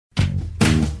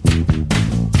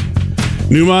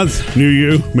New month, new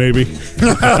you, maybe.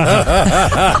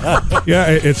 Yeah,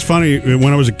 it's funny.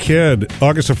 When I was a kid,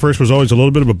 August the 1st was always a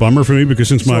little bit of a bummer for me because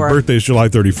since my birthday is July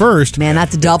 31st. Man,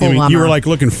 that's a double bummer. You were like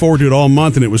looking forward to it all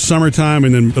month, and it was summertime,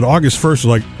 and then but August 1st was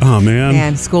like, oh, man.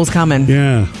 Man, school's coming.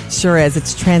 Yeah. Sure is.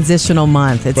 It's a transitional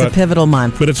month. It's a pivotal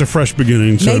month. But it's a fresh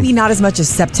beginning. So. Maybe not as much as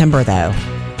September, though.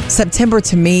 September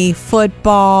to me,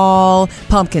 football,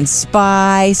 pumpkin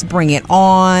spice, bring it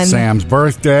on. Sam's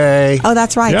birthday. Oh,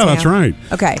 that's right. Yeah, Sam. that's right.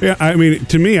 Okay. Yeah, I mean,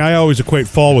 to me, I always equate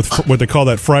fall with what they call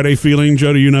that Friday feeling.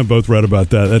 Jody, you and I both read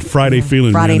about that. That Friday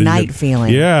feeling. Friday night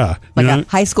feeling. Yeah. Like a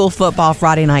high school football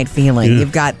Friday night feeling. Yeah.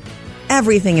 You've got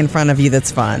everything in front of you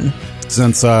that's fun.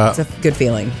 Since it's a good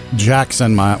feeling.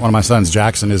 Jackson, one of my sons,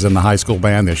 Jackson, is in the high school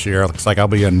band this year. Looks like I'll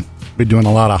be doing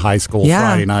a lot of high school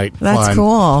Friday night fun. That's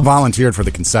cool. Volunteered for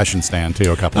the concession stand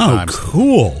too a couple times. Oh,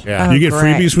 cool! Yeah, you get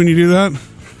freebies when you do that.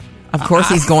 Of course,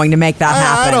 he's going to make that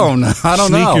happen. I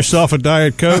don't know. Sneak yourself a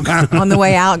Diet Coke on the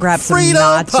way out. Grab some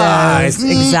nachos. Pies.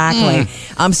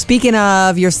 Exactly. Speaking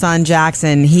of your son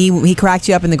Jackson, he cracked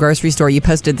you up in the grocery store. You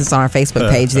posted this on our Facebook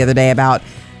page the other day about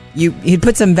he'd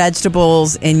put some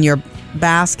vegetables in your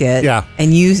basket. Yeah,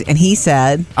 and he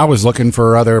said, I was looking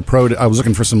for I was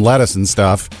looking for some lettuce and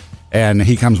stuff, and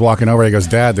he comes walking over. He goes,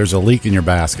 "Dad, there's a leak in your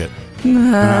basket."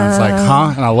 And I was like,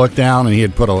 "Huh?" And I looked down, and he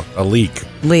had put a leak.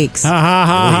 Leaks.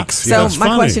 Leaks. So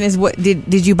my question is, what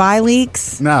did you buy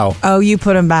leeks? No. Oh, you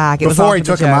put them back. Before he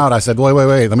took them out, I said, wait,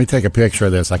 let me take a picture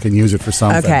of this. I can use it for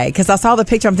something. Okay, because I saw the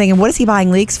picture. I'm thinking, what is he buying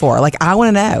leeks for? Like, I want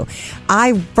to know.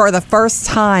 I, for the first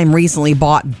time recently,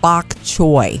 bought bok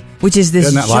choy, which is this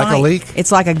Isn't that like a leek?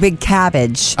 It's like a big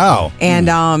cabbage. Oh. And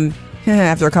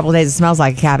after a couple of days, it smells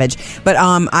like a cabbage.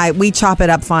 But we chop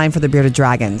it up fine for the Bearded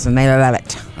Dragons, and they love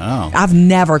it. Oh. I've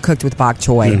never cooked with bok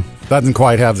choy. Yeah. Doesn't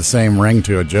quite have the same ring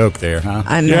to a joke there, huh?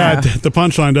 I know. Yeah, the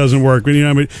punchline doesn't work. But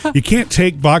you can't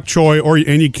take bok choy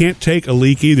and you can't take a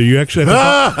leek either. You actually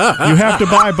have to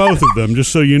buy both of them.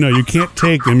 Just so you know, you can't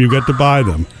take them. You've got to buy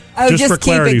them. Oh, just for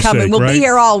keep it coming. Sake, We'll right? be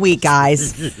here all week,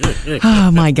 guys.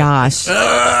 Oh, my gosh. All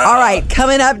right,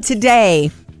 coming up today,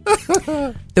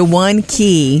 the one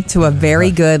key to a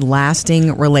very good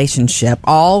lasting relationship.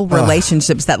 All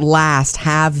relationships that last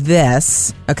have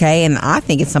this, okay? And I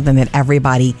think it's something that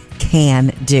everybody can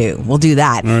do. We'll do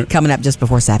that coming up just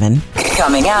before 7.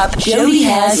 Coming up, Jody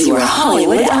has your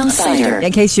Hollywood Outsider.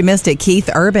 In case you missed it, Keith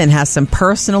Urban has some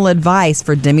personal advice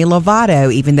for Demi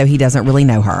Lovato, even though he doesn't really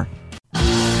know her.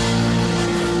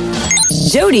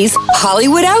 Jody's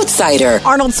Hollywood Outsider.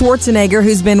 Arnold Schwarzenegger,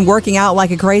 who's been working out like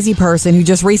a crazy person, who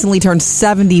just recently turned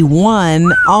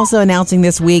 71, also announcing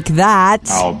this week that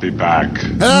I'll be back.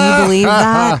 Can you believe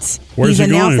that? Where's he's he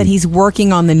announced going? that he's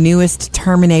working on the newest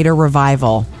Terminator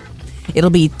revival. It'll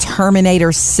be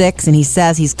Terminator 6, and he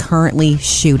says he's currently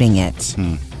shooting it.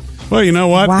 Well, you know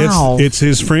what? Wow. It's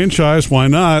his franchise. Why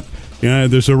not? Yeah,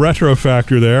 there's a retro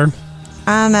factor there.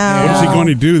 I know. What is he going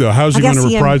to do, though? How's he going to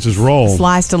reprise his role?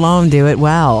 Sly Stallone do it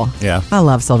well. Yeah. I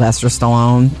love Sylvester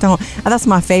Stallone. That's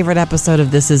my favorite episode of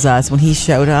This Is Us, when he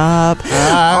showed up.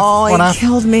 It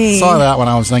killed me. Saw that when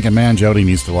I was thinking, man, Jody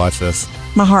needs to watch this.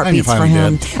 My heart And you beats for finally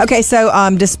him. did. Okay, so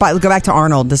go back to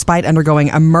Arnold. Despite undergoing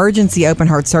emergency open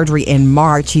heart surgery in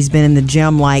March, he's been in the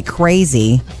gym like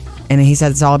crazy. And he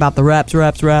said it's all about the reps.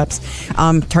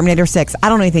 Terminator 6. I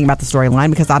don't know anything about the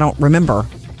storyline because I don't remember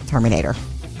Terminator.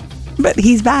 But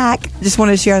he's back. Just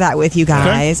wanted to share that with you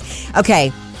guys.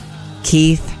 Okay.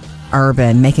 Keith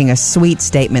Urban making a sweet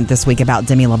statement this week about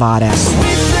Demi Lovato.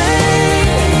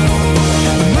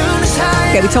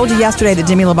 Okay, we told you yesterday that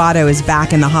Demi Lovato is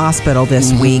back in the hospital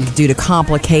this week due to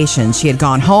complications. She had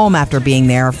gone home after being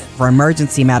there for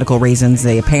emergency medical reasons,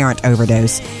 the apparent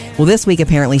overdose. Well, this week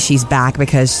apparently she's back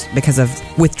because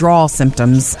of withdrawal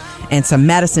symptoms and some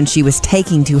medicine she was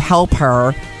taking to help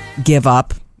her give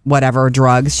up whatever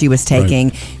drugs she was taking.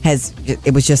 She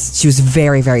was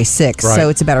very, very sick. So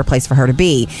it's a better place for her to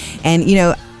be. And,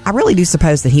 I really do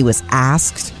suppose that he was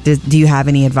asked, do you have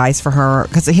any advice for her?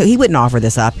 Because he wouldn't offer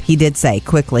this up. He did say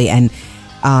quickly, and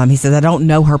he says, I don't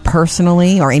know her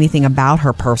personally or anything about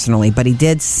her personally, but he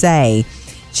did say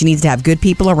she needs to have good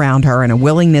people around her and a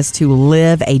willingness to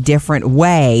live a different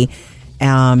way,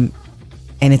 and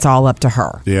it's all up to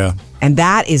her. Yeah. And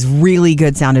that is really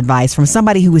good sound advice from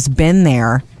somebody who has been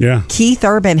there. Yeah. Keith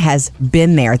Urban has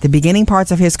been there. At the beginning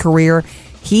parts of his career,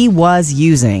 he was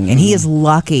using, and he is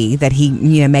lucky that he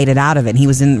made it out of it. And he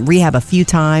was in rehab a few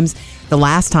times. The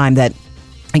last time that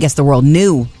I guess the world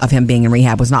knew of him being in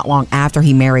rehab was not long after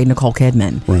he married Nicole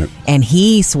Kidman. Right. And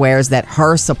he swears that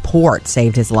her support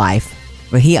saved his life.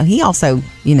 But he also,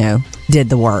 did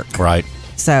the work. Right.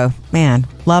 So, man,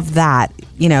 love that.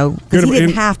 You know, because he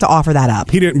didn't have to offer that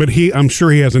up. He didn't, but I'm sure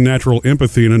he has a natural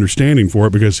empathy and understanding for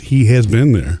it because he has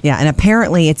been there. Yeah, and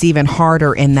apparently it's even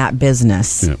harder in that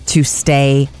business to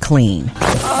stay clean.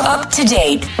 Up to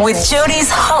date with Jody's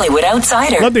Hollywood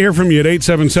Outsider. Love to hear from you at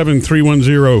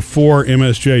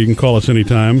 877-310-4MSJ. You can call us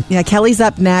anytime. Yeah, Kelly's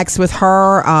up next with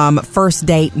her first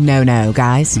date no-no,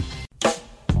 guys.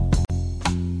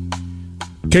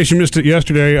 In case you missed it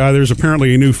yesterday, there's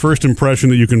apparently a new first impression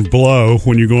that you can blow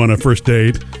when you go on a first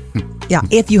date. Yeah,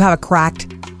 if you have a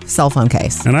cracked cell phone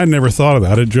case. And I'd never thought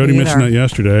about it. Jody mentioned that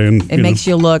yesterday. And it makes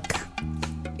you look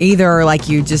either like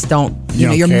you just don't,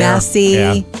 you're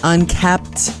messy,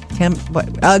 unkept,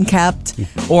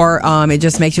 or it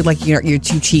just makes you like you're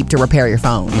too cheap to repair your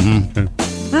phone. Mm-hmm.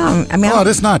 Okay.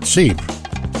 It's not cheap.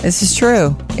 This is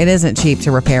true. It isn't cheap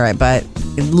to repair it, but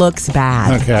it looks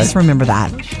bad. Okay. Just remember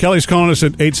that. Kelly's calling us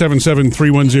at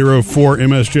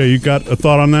 877-310-4MSJ. You got a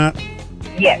thought on that?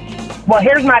 Yes. Well,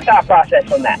 here's my thought process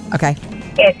on that. Okay.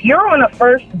 If you're on a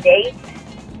first date,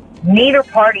 neither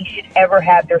party should ever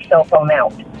have their cell phone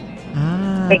out.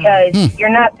 Because you're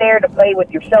not there to play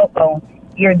with your cell phone.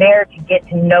 You're there to get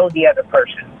to know the other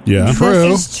person. Yeah.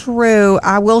 This is true.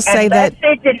 I will say Unless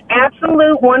it's an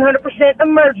absolute 100%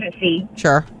 emergency.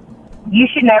 Sure. You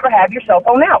should never have your cell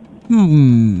phone out.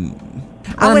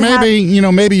 Or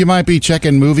maybe you might be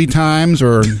checking movie times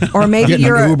or maybe getting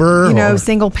you're an Uber.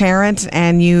 Single parent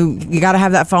and you got to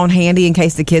have that phone handy in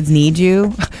case the kids need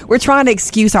you. We're trying to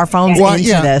excuse our phones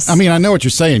into this. I mean, I know what you're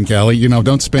saying, Kelly.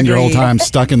 Don't spend your whole time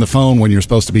stuck in the phone when you're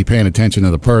supposed to be paying attention to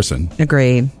the person.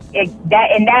 Agreed.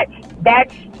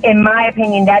 That's in my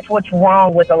opinion, that's what's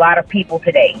wrong with a lot of people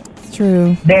today. It's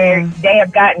true. They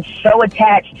have gotten so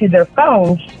attached to their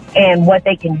phones and what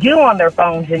they can do on their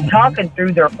phones and talking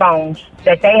through their phones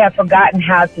that they have forgotten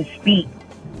how to speak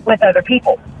with other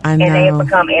people. I know. And they have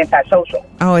become antisocial.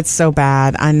 Oh, it's so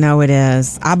bad. I know it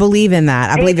is. I believe in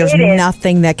that. I believe there's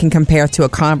nothing that can compare to a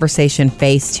conversation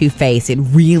face to face. It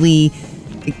really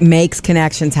makes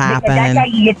connections happen. Because that's how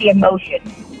you get the emotion.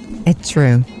 It's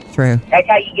true. That's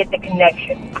how you get the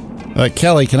connection.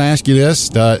 Kelly, can I ask you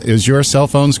this? Is your cell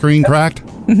phone screen cracked?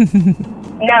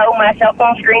 No, my cell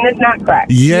phone screen is not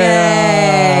cracked.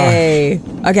 Yay!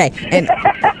 Okay, and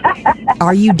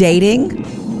are you dating?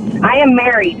 I am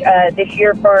married this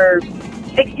year for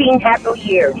 16 happy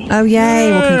years. Oh, yay.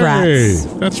 Well, congrats.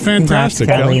 That's fantastic,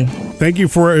 Kelly. Thank you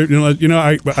for it.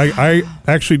 I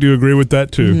actually do agree with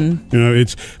that, too. Mm-hmm.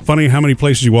 It's funny how many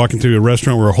places you walk into a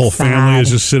restaurant where a whole family is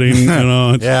just sitting in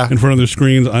front of their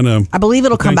screens. I know. I believe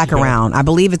it'll come back around. I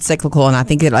believe it's cyclical, and I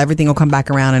think everything will come back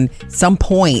around. And at some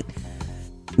point,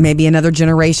 maybe another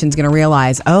generation's going to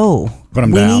realize,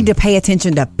 we need to pay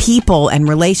attention to people and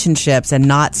relationships and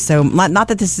not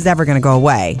that this is ever going to go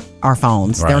away, our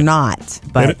phones. Right. They're not.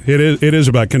 But it is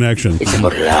about connection. It's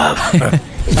about love.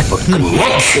 It's about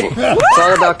connection. It's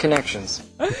all about connections.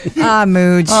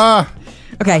 Mooj.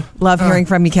 Okay, love hearing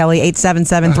from you, Kelly.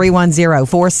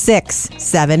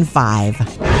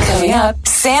 877-310-4675. Coming up,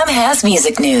 Sam has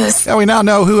music news. Yeah, we now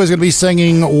know who is going to be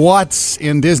singing what's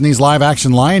in Disney's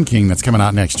live-action Lion King that's coming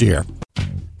out next year.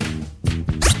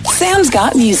 Sam's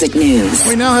got music news.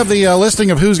 We now have the listing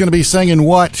of who's going to be singing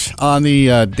what on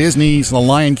the Disney's The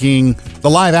Lion King, the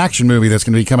live-action movie that's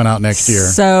going to be coming out next year.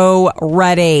 So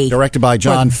ready. Directed by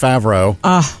Jon Favreau.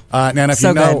 And if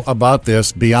you know about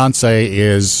this, Beyonce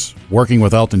is working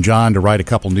with Elton John to write a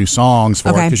couple new songs for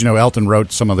it, because Elton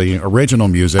wrote some of the original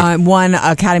music. Won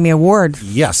Academy Award.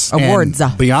 Yes. Awards.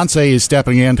 And Beyonce is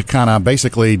stepping in to kind of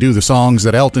basically do the songs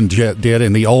that Elton did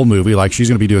in the old movie, like she's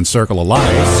going to be doing Circle of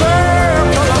Life.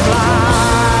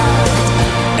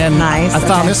 And nice. I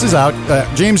found this is out.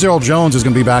 James Earl Jones is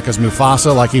going to be back as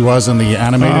Mufasa, like he was in the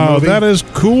animated movie. Oh, that is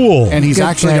cool! And he's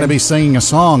actually going to be singing a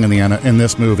song in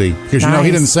this movie, because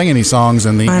he didn't sing any songs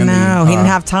in the. I know he didn't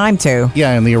have time to.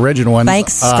 Yeah, in the original one.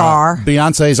 Thanks, Scar.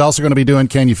 Beyonce is also going to be doing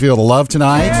 "Can You Feel the Love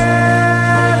Tonight?"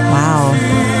 Wow.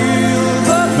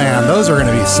 Man, those are going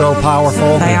to be so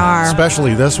powerful. They are,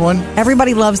 especially this one.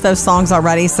 Everybody loves those songs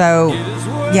already, so.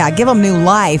 Yeah, give them new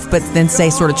life, but then stay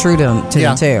sort of true to them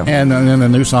too. And then the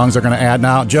new songs they're going to add.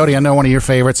 Now, Jody, I know one of your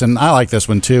favorites, and I like this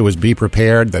one too, was "Be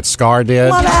Prepared" that Scar did.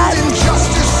 Love that.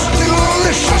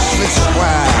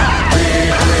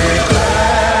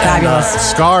 Fabulous.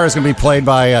 Scar is going to be played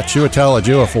by Chiwetel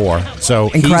Ejiofor. So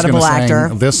incredible he's going to actor.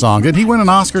 sing this song. Did he win an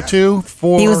Oscar too?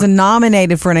 He was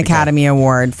nominated for an Academy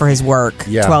Award for his work,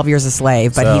 12 Years a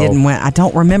Slave, but he didn't win. I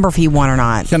don't remember if he won or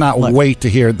not. Cannot wait to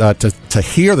hear the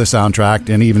soundtrack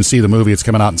and even see the movie. It's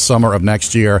coming out in summer of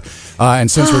next year. And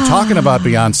since we're talking about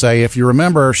Beyonce, if you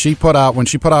remember, when she put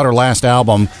out her last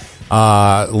album,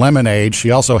 Lemonade.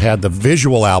 She also had the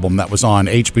visual album that was on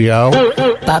HBO.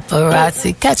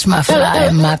 Paparazzi, catch my fly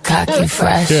and my cocky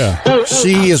fresh. Yeah.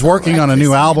 She is working on a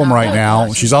new album right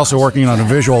now. She's also working on a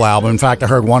visual album. In fact, I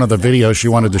heard one of the videos she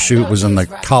wanted to shoot was in the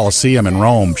Colosseum in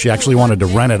Rome. She actually wanted to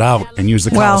rent it out and use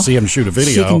the Colosseum to shoot a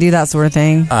video. She can do that sort of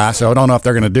thing. So I don't know if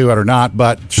they're going to do it or not,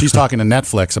 but she's talking to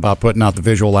Netflix about putting out the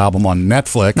visual album on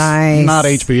Netflix. Nice. Not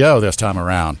HBO this time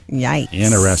around. Yikes.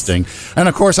 Interesting. And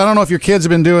of course, I don't know if your kids have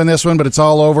been doing this one, but it's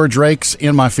all over. Drake's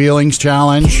In My Feelings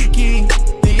challenge,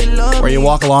 where you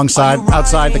walk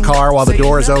outside the car while the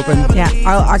door is open.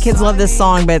 Yeah, our kids love this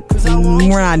song, but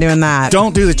we're not doing that.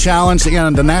 Don't do the challenge.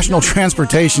 Again, the National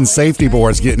Transportation Safety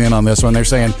Board is getting in on this one. They're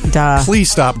saying, please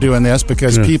stop doing this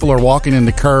because people are walking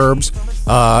into curbs.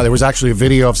 There was actually a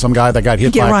video of some guy that got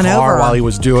hit by a car while he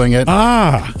was doing it.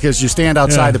 Because you stand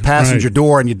outside the passenger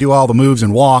door and you do all the moves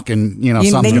and walk, and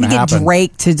something's going to happen. They need to get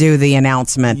Drake to do the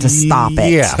announcement to stop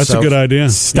it. Yeah, that's a good idea.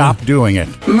 Stop doing it.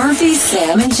 Murphy,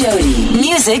 Sam, and Jody.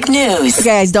 Music news. Okay,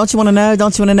 guys, don't you want to know?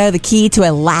 Don't you want to know the key to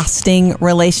a lasting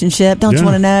relationship? Don't you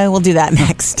want to know? We'll do that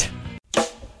next.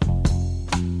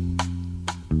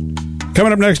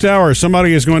 Coming up next hour,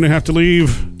 somebody is going to have to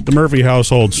leave the Murphy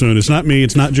household soon. It's not me.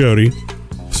 It's not Jody.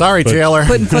 Sorry, Taylor.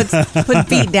 Putting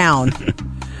feet down.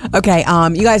 Okay,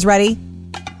 you guys ready?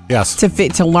 Yes.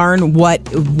 To learn what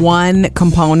one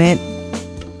component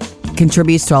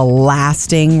contributes to a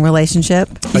lasting relationship.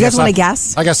 You guys want to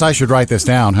guess? I guess I should write this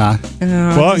down, huh?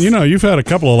 Well, you've had a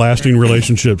couple of lasting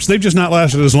relationships. They've just not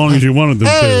lasted as long as you wanted them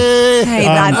to. Hey,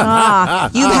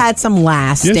 you've had some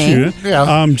lasting. Yes, you did.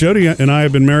 Yeah. Jody and I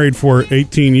have been married for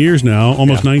 18 years now,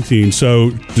 almost 19. So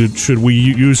should we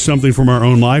use something from our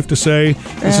own life to say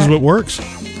this is what works?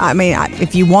 I mean,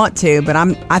 if you want to, but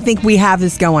I think we have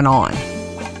this going on.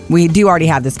 We do already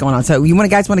have this going on. So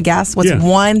guys want to guess? What's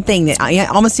one thing that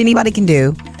almost anybody can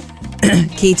do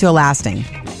key to a lasting?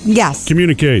 Yes.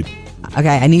 Communicate.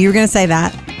 Okay, I knew you were going to say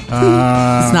that.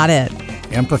 It's not it.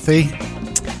 Empathy.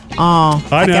 Oh,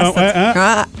 I know.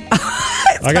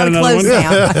 I got another one.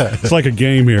 It's like a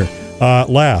game here.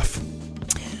 Laugh.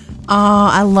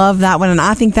 I love that one, and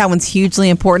I think that one's hugely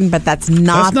important, but that's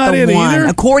not the it one. Either.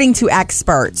 According to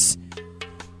experts.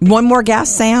 One more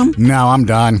guess, Sam? No, I'm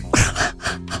done.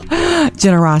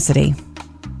 Generosity.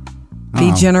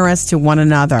 Be generous to one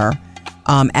another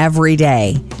every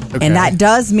day. Okay. And that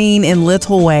does mean in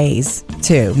little ways,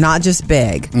 too, not just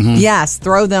big. Mm-hmm. Yes,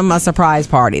 throw them a surprise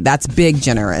party. That's big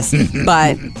generous.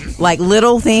 But like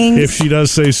little things. If she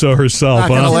does say so herself. I'm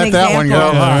not going to let that one go.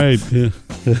 All right. Yeah.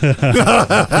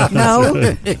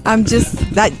 No, I'm just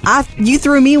you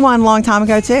threw me one a long time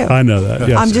ago too. I know that.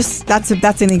 Yes. I'm just that's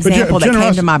an example that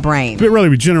came to my brain. But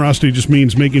really, generosity just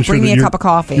means making sure Bring that me a cup of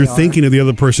coffee. You're thinking of the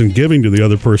other person, giving to the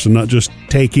other person, not just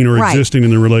taking or existing in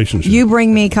the relationship. You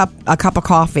bring me a cup of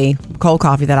coffee, cold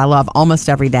coffee that I love almost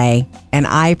every day, and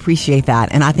I appreciate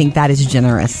that, and I think that is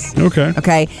generous.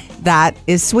 Okay. That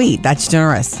is sweet. That's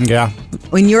generous. Yeah.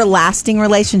 In your lasting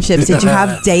relationships, did you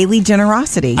have daily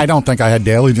generosity? I don't think I had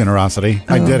daily generosity.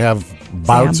 I did have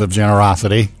bouts of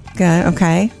generosity.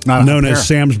 Okay. Known as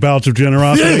Sam's bouts of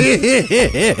generosity.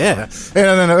 And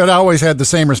then it always had the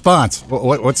same response.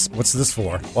 What's this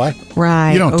for? What?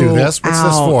 Right. You don't do this. What's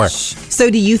this for? So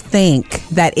do you think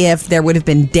that if there would have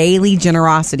been daily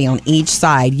generosity on each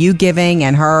side, you giving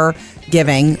and her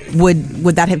giving,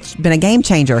 would that have been a game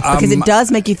changer? Because it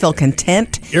does make you feel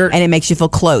content and it makes you feel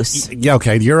close. Yeah,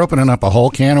 okay. You're opening up a whole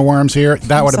can of worms here.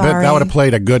 That would have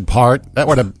played a good part. That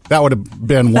would have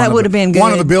been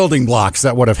one of the building blocks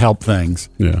that would have helped things.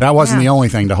 Yeah. That wasn't the only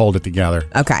thing to hold it together.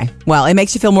 Okay. Well, it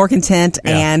makes you feel more content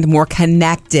and more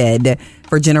connected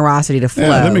for generosity to flow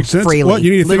that makes sense. freely. Well,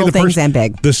 you need to little think of things and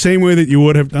big. The same way that you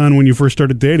would have done when you first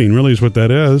started dating, really is what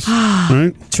that is.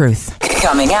 Right? Truth.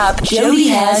 Coming up, Jody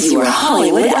has your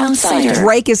Hollywood Outsider.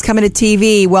 Drake is coming to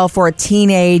TV, for a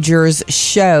teenager's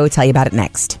show. Tell you about it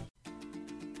next.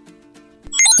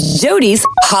 Jody's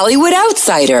Hollywood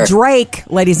Outsider. Drake,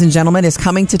 ladies and gentlemen, is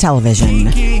coming to television.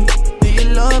 Hang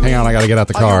on, I got to get out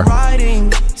the car.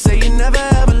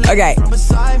 Okay.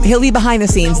 He'll be behind the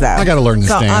scenes, though. I got to learn this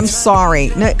dance. I'm sorry.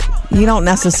 No, you don't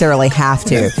necessarily have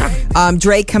to.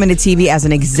 Drake coming to TV as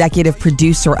an executive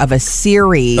producer of a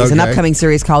series, an upcoming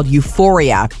series called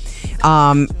Euphoria.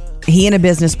 He and a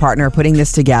business partner are putting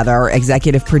this together,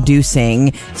 executive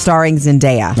producing, starring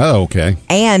Zendaya. Oh, okay.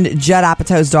 And Judd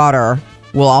Apatow's daughter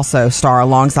will also star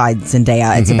alongside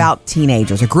Zendaya. It's about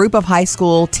teenagers, a group of high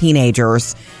school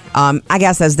teenagers, I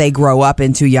guess as they grow up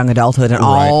into young adulthood and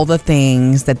all the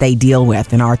things that they deal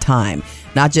with in our time.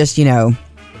 Not just,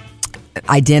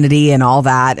 identity and all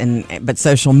that, but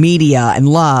social media and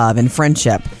love and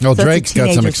friendship. Well, so Drake's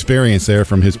got some experience there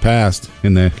from his past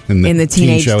in the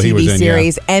teenage show TV he was in,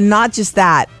 series, and not just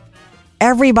that.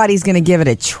 Everybody's going to give it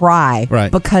a try,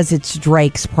 right? Because it's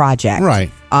Drake's project, right?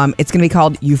 It's going to be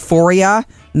called Euphoria.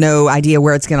 No idea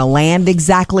where it's going to land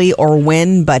exactly or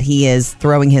when, but he is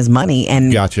throwing his money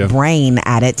and brain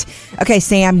at it. Okay,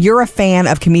 Sam, you're a fan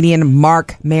of comedian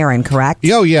Marc Maron, correct?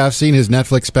 Oh, yeah. I've seen his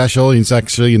Netflix special. He's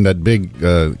actually in that big,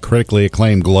 critically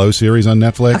acclaimed Glow series on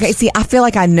Netflix. Okay, see, I feel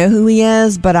like I know who he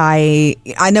is, but I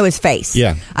know his face.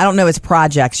 Yeah. I don't know his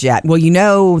projects yet. Well,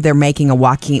 they're making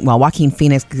Joaquin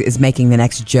Phoenix is making the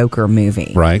next Joker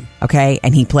movie. Right. Okay,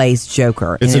 and he plays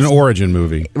Joker. It's an origin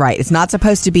movie. Right. It's not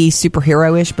supposed to be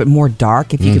superhero-ish, but more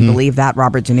dark, if you can believe that.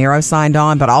 Robert De Niro signed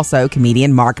on, but also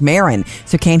comedian Marc Maron.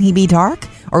 So can he be dark,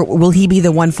 or will he be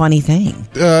the one funny thing?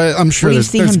 I'm sure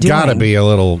there's got to be a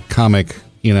little comic,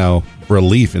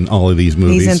 relief in all of these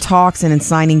movies. He's in talks and in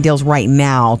signing deals right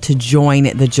now to join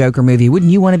the Joker movie.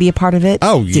 Wouldn't you want to be a part of it?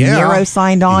 Oh, yeah. De Niro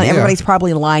signed on. Yeah. Everybody's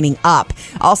probably lining up.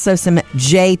 Also, some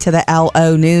J to the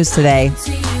LO news today.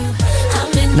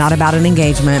 Not about an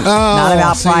engagement, not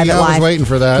about private life. I was waiting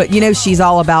for that. But she's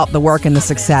all about the work and the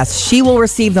success. She will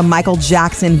receive the Michael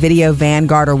Jackson Video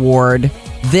Vanguard Award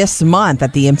this month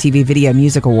at the MTV Video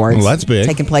Music Awards. Well, that's big.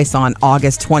 Taking place on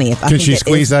August 20th. Can she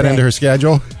squeeze that into her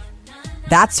schedule?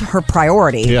 That's her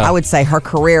priority. Yeah. I would say her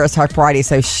career is her priority,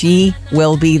 so she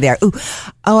will be there. Ooh,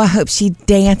 I hope she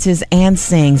dances and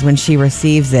sings when she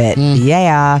receives it.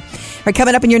 Yeah. All right,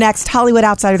 coming up in your next Hollywood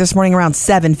Outsider this morning around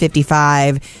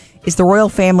 7:55. Is the royal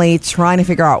family trying to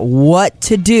figure out what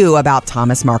to do about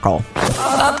Thomas Markle?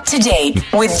 Up to date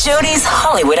with Jody's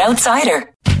Hollywood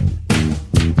Outsider.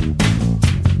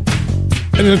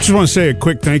 And I just want to say a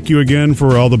quick thank you again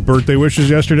for all the birthday wishes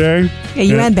yesterday. Yeah,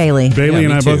 you and Bailey. Bailey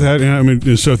and I both had.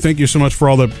 So thank you so much for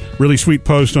all the really sweet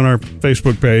posts on our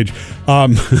Facebook page.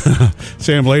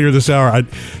 Sam, later this hour,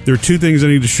 there are two things I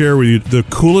need to share with you. The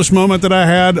coolest moment that I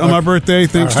had on my birthday,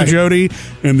 thanks to Jody,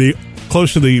 and the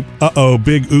close to the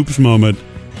big oops moment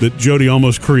that Jody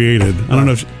almost created. I don't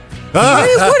know if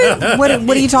what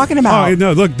are you talking about? Oh,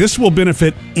 no, look, this will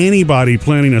benefit anybody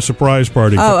planning a surprise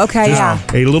party. Oh, okay, yeah.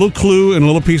 A little clue and a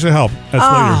little piece of help.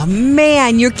 That's later.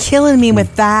 Man, you're killing me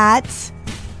with that.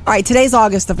 All right, today's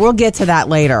August. We'll get to that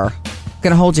later.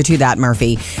 Going to hold you to that,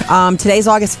 Murphy. Today's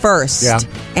August 1st. Yeah.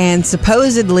 And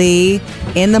supposedly,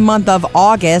 in the month of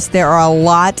August, there are a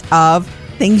lot of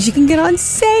things you can get on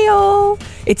sale.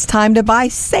 It's time to buy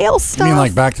sale stuff. You mean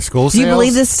like back to school sales? Do you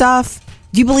believe this stuff?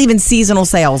 Do you believe in seasonal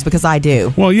sales? Because I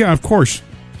do. Well, yeah, of course.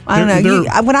 I don't know.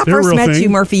 When I first met you,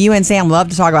 Murphy, you and Sam love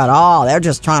to talk about, they're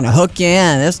just trying to hook you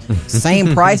in. This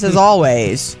same price as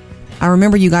always. I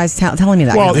remember you guys telling me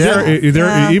that. Well,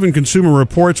 even Consumer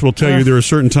Reports will tell you there are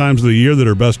certain times of the year that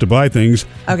are best to buy things.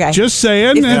 Okay. Just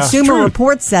saying. If Consumer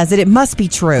Reports says it must be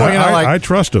true. Well, I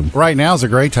trust them. Right now is a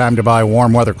great time to buy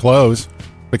warm weather clothes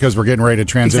because we're getting ready to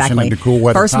transition into cool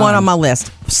weather First one on my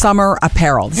list, summer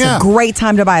apparel. It's a great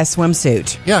time to buy a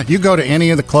swimsuit. Yeah, you go to any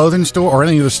of the clothing store or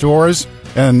any of the stores,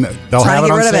 and they'll have it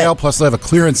on sale. Plus, they have a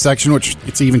clearance section, which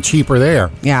it's even cheaper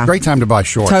there. Yeah, great time to buy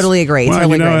shorts. Totally agree. Well,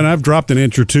 totally agree. And I've dropped an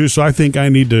inch or two, so I think I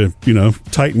need to,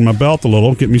 tighten my belt a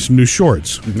little, get me some new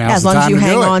shorts. As long as you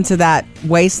hang on to that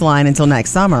waistline until next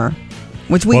summer.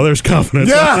 Well, there's confidence.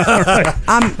 Yeah. Right.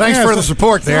 Thanks for the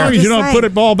support there. As long as you don't put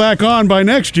it all back on by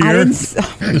next year. You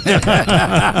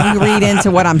read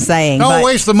into what I'm saying. Don't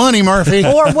waste the money, Murphy.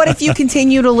 Or what if you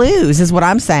continue to lose is what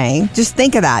I'm saying. Just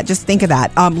think of that.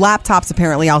 Laptops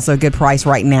apparently also a good price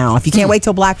right now. If you can't wait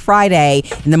till Black Friday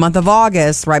in the month of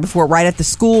August, right at the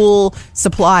school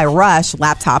supply rush,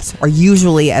 laptops are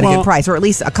usually at a good price, or at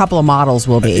least a couple of models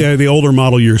will be. Yeah, the older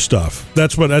model year stuff.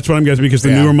 That's what I'm guessing, because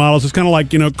the newer models, it's kind of like,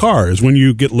 cars. When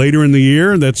you get later in the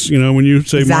year, that's, when you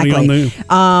save money on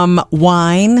the...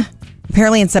 Wine.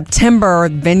 Apparently in September,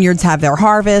 vineyards have their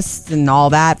harvests and all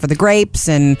that for the grapes,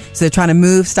 and so they're trying to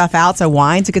move stuff out, so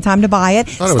wine's a good time to buy it.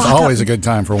 I thought it was always a good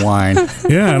time for wine.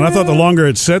 Yeah, and I thought the longer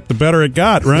it set, the better it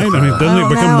got, right? I mean, doesn't it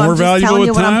become more valuable with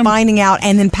time? What I'm finding out.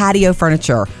 And then patio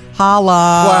furniture.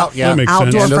 Holla. Well, yeah. That makes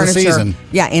outdoor sense. furniture. End of the season.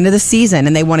 Yeah, end of the season.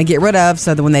 And they want to get rid of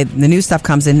so that when the new stuff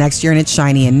comes in next year and it's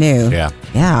shiny and new.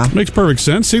 Yeah. Makes perfect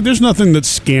sense. See, there's nothing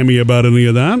that's scammy about any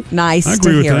of that. Nice I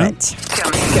agree to with hear that.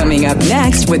 it. Coming up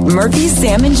next with Murphy,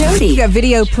 Sam, and Jody. You got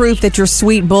video proof that your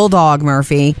sweet bulldog,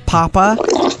 Murphy, Papa,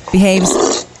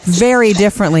 behaves very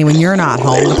differently when you're not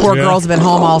home. The poor girls have been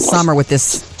home all summer with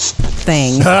this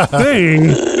thing.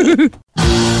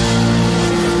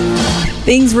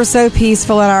 Things were so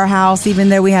peaceful at our house, even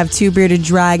though we have 2 bearded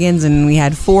dragons and we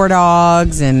had 4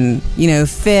 dogs and,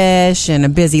 fish and a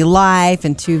busy life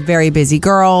and 2 very busy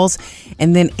girls.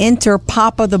 And then enter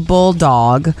Papa the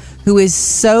Bulldog, who is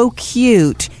so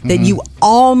cute that you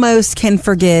almost can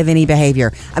forgive any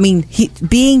behavior. I mean,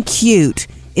 being cute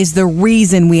is the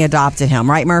reason we adopted him,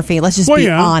 right, Murphy? Let's just be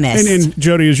honest. And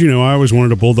Jody, as you know, I always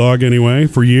wanted a bulldog anyway.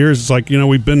 For years, it's like,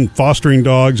 we've been fostering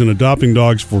dogs and adopting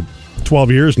dogs for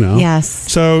 12 years now. Yes.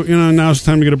 So, now it's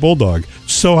time to get a bulldog.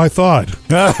 So I thought.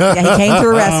 Yeah, he came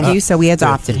through a rescue, so we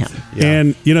adopted him. Yeah.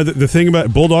 And, the thing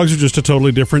about bulldogs are just a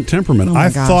totally different temperament. I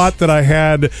thought that I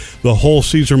had the whole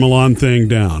Cesar Millan thing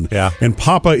down. Yeah. And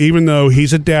Papa, even though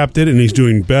he's adapted and he's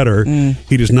doing better,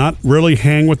 he does not really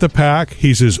hang with the pack.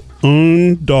 He's his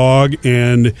own dog,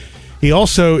 and he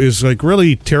also is,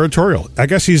 really territorial. I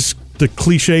guess he's the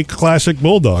cliche classic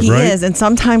bulldog, right? He is, and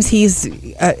sometimes he's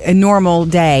a normal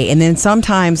day, and then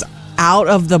sometimes out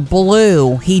of the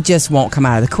blue, he just won't come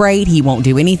out of the crate. He won't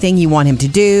do anything you want him to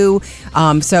do.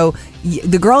 So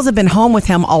the girls have been home with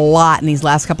him a lot in these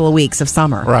last couple of weeks of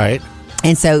summer. Right.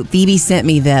 And so Phoebe sent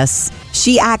me this.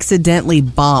 She accidentally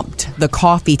bumped the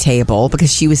coffee table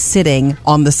because she was sitting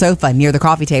on the sofa near the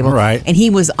coffee table. Right. And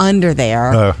he was under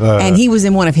there. And he was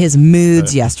in one of his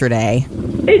moods yesterday.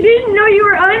 I didn't know you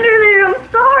were under there.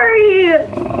 I'm sorry.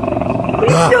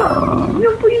 Please don't.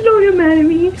 No, please don't get mad at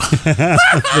me.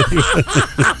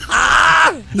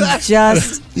 You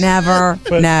just never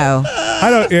know. I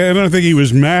don't think he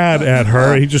was mad at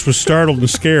her. He just was startled and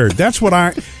scared. That's what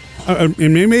and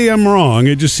maybe I'm wrong.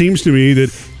 It just seems to me that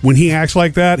when he acts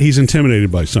like that, he's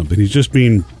intimidated by something. He's just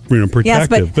being protective. Yes,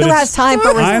 but who has time for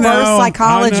reverse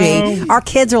psychology? Our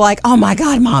kids are like, oh my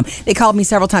God, Mom. They called me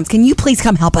several times. Can you please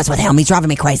come help us with him? He's driving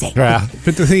me crazy. Yeah.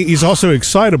 But the thing, he's also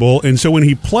excitable. And so when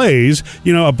he plays,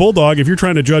 a bulldog, if you're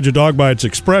trying to judge a dog by its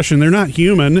expression, they're not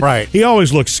human. Right. He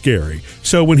always looks scary.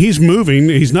 So when he's moving,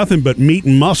 he's nothing but meat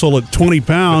and muscle at 20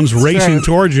 pounds racing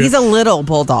towards you. He's a little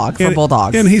bulldog for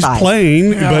bulldogs. And he's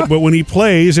playing, but when he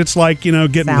plays, it's like, getting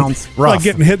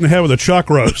hit in the head with a chuck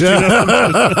roast.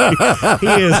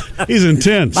 He's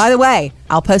intense. By the way,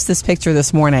 I'll post this picture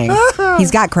this morning. He's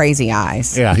got crazy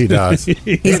eyes. Yeah, he does.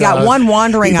 He's got one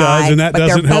wandering eye, and that but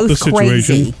doesn't they're help both the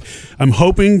situation. Crazy. I'm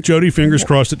hoping, Jody, fingers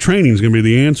crossed, that training is going to be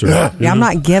the answer. Yeah, I'm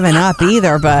not giving up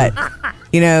either, but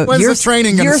when's the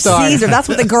training going to start? Caesar. That's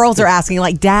what the girls are asking.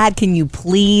 Like, Dad, can you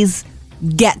please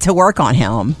get to work on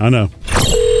him? I know.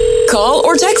 Call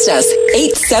or text us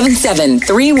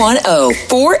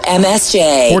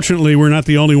 877-310-4MSJ. Fortunately, we're not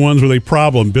the only ones with a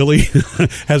problem. Billy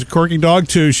has a quirky dog,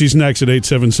 too. She's next at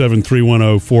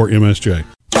 877-310-4MSJ.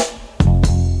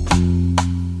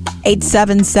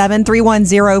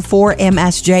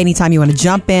 877-310-4MSJ. Anytime you want to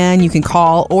jump in, you can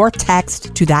call or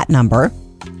text to that number.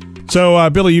 So,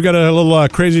 Billy, you got a little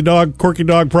crazy dog, quirky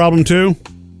dog problem, too?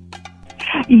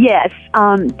 Yes.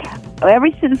 Ever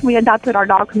since we adopted our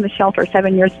dog from the shelter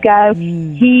 7 years ago,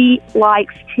 he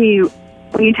likes to,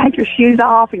 when you take your shoes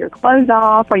off or your clothes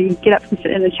off or you get up and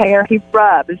sit in the chair, he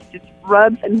just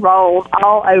rubs and rolls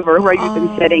all over where you've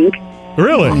been sitting.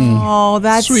 Really? Oh,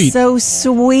 that's so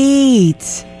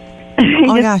sweet.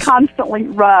 He just constantly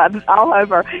rubs all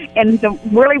over. And the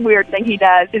really weird thing he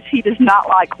does is he does not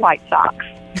like white socks.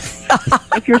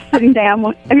 If you're sitting down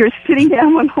with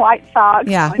white socks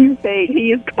on your feet,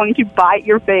 he is going to bite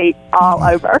your feet all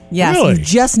over. Yes, really? You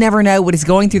just never know what is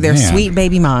going through their sweet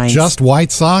baby minds. Just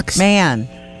white socks? Man.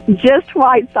 Just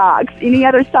white socks. Any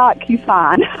other sock, he's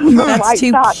fine. That's white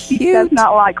too socks, cute. he does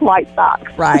not like white socks.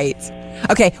 Right.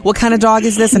 Okay, what kind of dog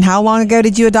is this, and how long ago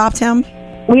did you adopt him?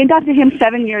 We adopted him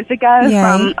 7 years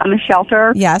ago from a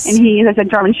shelter. Yes. And he is a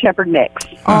German Shepherd mix.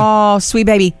 Oh, sweet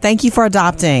baby. Thank you for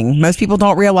adopting. Most people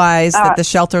don't realize that the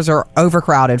shelters are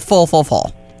overcrowded. Full.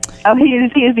 Oh, he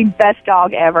is the best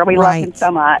dog ever. We love him so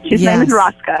much. His name is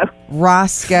Roscoe.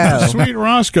 Roscoe. Sweet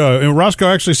Roscoe. And Roscoe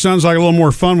actually sounds like a little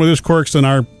more fun with his quirks than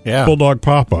our bulldog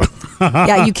Papa.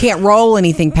 Yeah, you can't roll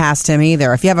anything past him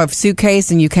either. If you have a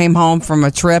suitcase and you came home from a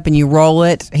trip and you roll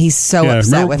it, he's so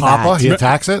upset with Papa, that. He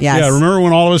attacks it? Yes. Yeah, remember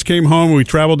when all of us came home, we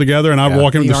traveled together, and I'd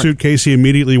walk into the suitcase, he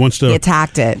immediately wants to... He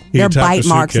attacked it. There are bite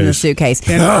marks in the suitcase.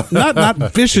 And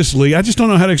not viciously. I just don't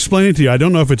know how to explain it to you. I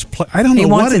don't know if it's... I don't know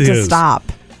what it is. He wants it to stop.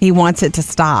 He wants it to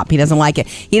stop. He doesn't like it.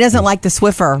 He doesn't like the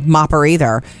Swiffer mopper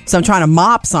either. So I'm trying to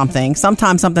mop something,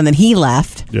 sometimes something that he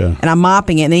left, and I'm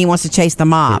mopping it, and then he wants to chase the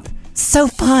mop. So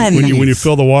fun. When you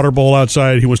fill the water bowl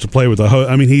outside, he wants to play with the hose.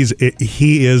 I mean,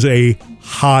 he is a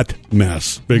hot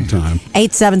mess, big time.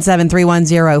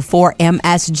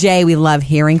 877-310-4MSJ. We love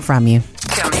hearing from you.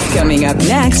 Coming up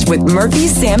next with Murphy,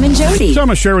 Sam, and Jody. So I'm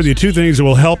going to share with you two things that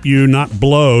will help you not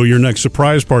blow your next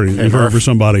surprise party that you've heard for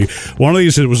somebody. One of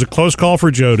these, it was a close call for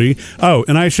Jody. Oh,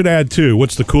 and I should add, too,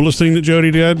 what's the coolest thing that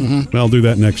Jody did? Mm-hmm. I'll do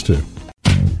that next, too.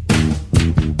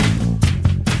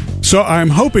 So I'm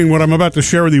hoping what I'm about to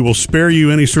share with you will spare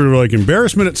you any sort of like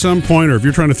embarrassment at some point, or if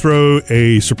you're trying to throw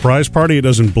a surprise party, it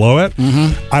doesn't blow it.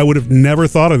 Mm-hmm. I would have never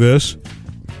thought of this.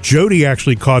 Jody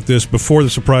actually caught this before the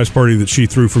surprise party that she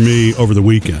threw for me over the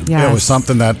weekend. Yes. It was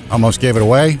something that almost gave it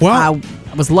away. Well,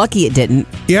 I was lucky it didn't.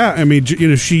 Yeah, I mean, you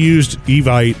know, she used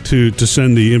Evite to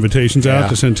send the invitations out,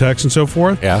 to send texts and so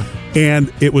forth. Yeah.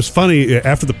 And it was funny,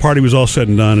 after the party was all said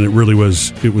and done, and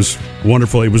it was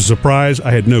wonderful. It was a surprise.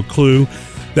 I had no clue.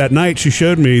 That night, she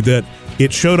showed me that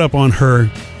it showed up on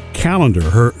her calendar,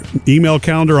 her email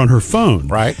calendar on her phone.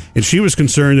 Right. And she was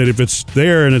concerned that if it's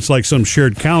there and it's like some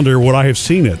shared calendar, would I have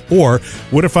seen it? Or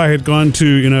what if I had gone to,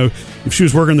 you know, if she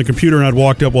was working on the computer and I'd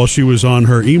walked up while she was on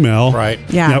her email. Right.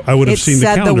 Yeah. You know, I would have seen the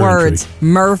calendar. It said the words,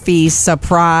 Murphy's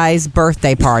surprise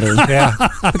birthday party. Yeah.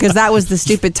 Because that was the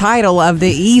stupid title of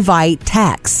the Evite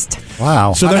text.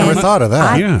 Wow. So I never thought of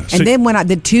that. And then when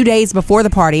the 2 days before the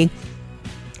party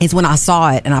is when I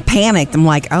saw it and I panicked. I'm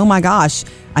like, oh my gosh.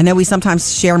 I know we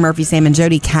sometimes share Murphy, Sam, and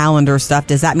Jody calendar stuff.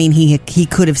 Does that mean he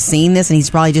could have seen this and he's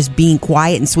probably just being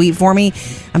quiet and sweet for me?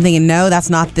 I'm thinking, no,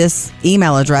 that's not this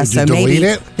email address. Did you delete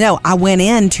it? No, I went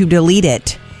in to delete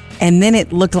it. And then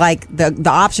it looked like the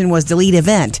option was delete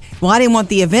event. Well, I didn't want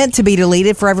the event to be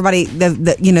deleted for everybody,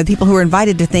 the people who were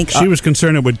invited to think. She was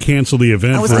concerned it would cancel the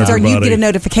event. I was for concerned everybody. you'd get a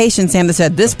notification, Sam, that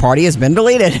said, this party has been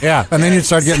deleted. Yeah, and then you'd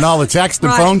start getting all the text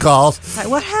and phone calls. Like,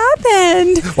 what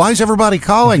happened? Why is everybody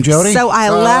calling, Jody? So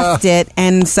I left it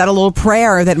and said a little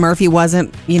prayer that Murphy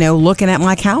wasn't, looking at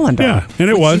my calendar. Yeah, and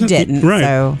it wasn't. You didn't. Right.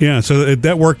 So. Yeah, so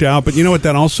that worked out. But you know what?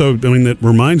 That also, that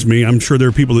reminds me, I'm sure there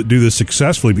are people that do this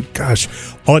successfully, but gosh,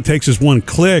 all it takes is one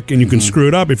click and you can screw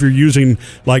it up. If you're using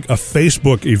like a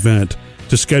Facebook event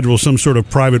to schedule some sort of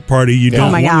private party, you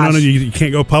don't want it, you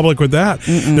can't go public with that.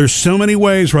 There's so many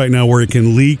ways right now where it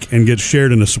can leak and get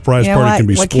shared and a surprise party can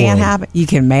be spoiled. What can happen? You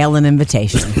can mail an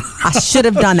invitation. I should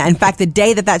have done that. In fact, the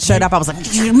day that showed up, I was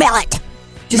like, you mail it.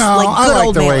 Just no, like good I like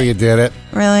old the mail way it. you did it.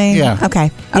 Really? Yeah.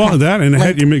 Okay. Well, that and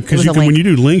because when you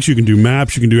do links, you can do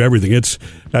maps, you can do everything.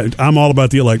 I'm all about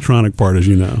the electronic part, as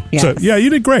you know. Yes. So yeah, you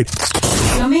did great.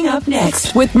 Coming up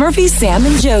next with Murphy, Sam,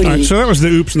 and Jody. All right, so that was the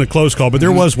oops and the close call, but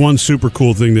there was one super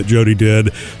cool thing that Jody did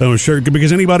that I'm sure,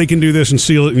 because anybody can do this and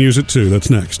seal it and use it too. That's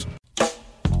next.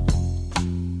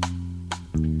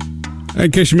 In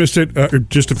case you missed it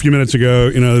just a few minutes ago,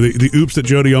 the oops that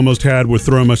Jody almost had with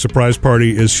throwing my surprise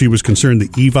party is she was concerned the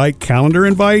Evite calendar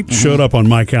invite showed up on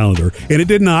my calendar, and it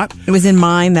did not. It was in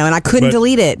mine, though, and I couldn't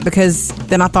delete it because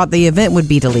then I thought the event would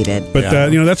be deleted. But,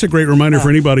 that's a great reminder for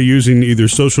anybody using either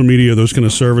social media or those kind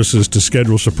of services to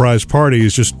schedule surprise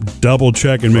parties. Just double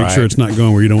check and make sure it's not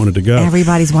going where you don't want it to go.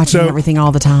 Everybody's watching everything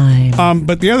all the time.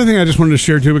 But the other thing I just wanted to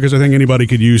share, too, because I think anybody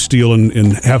could use, steal,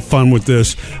 and have fun with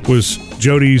this, was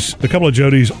a couple of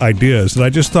Jody's ideas that I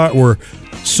just thought were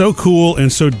so cool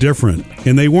and so different.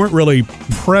 And they weren't really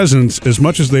presents as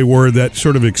much as they were that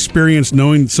sort of experience,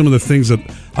 knowing some of the things that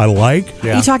I like.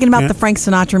 Yeah. Are you talking about the Frank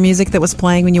Sinatra music that was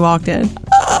playing when you walked in?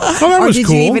 Oh, that was did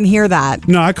cool. You even hear that?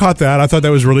 No, I caught that. I thought that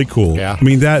was really cool. Yeah. I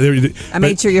mean, I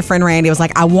made sure your friend Randy was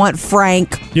like, I want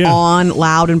Frank on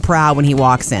Loud and Proud when he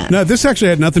walks in. No, this actually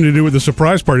had nothing to do with the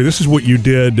surprise party. This is what you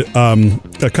did you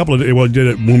did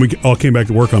it when we all came back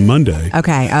to work on Monday.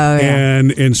 Okay. Oh, yeah.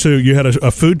 And so you had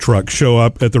a food truck show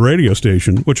up at the radio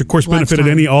station, which of course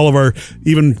benefited all of our,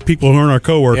 even people who aren't our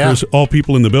coworkers, all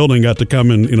people in the building got to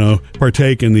come and,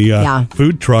 partake in the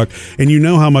food truck. And you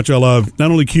know how much I love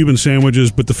not only Cuban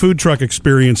sandwiches, but the food truck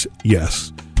experience,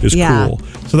 is cool.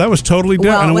 So that was totally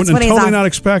different. I wouldn't totally not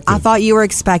expect it. I thought you were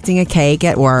expecting a cake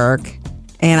at work.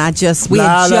 And we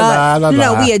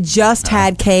had just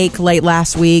had cake late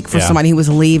last week for somebody who was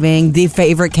leaving, the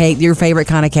favorite cake, your favorite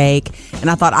kind of cake. And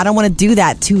I thought, I don't want to do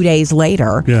that 2 days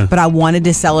later, but I wanted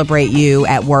to celebrate you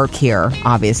at work here,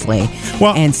 obviously.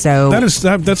 Well, and so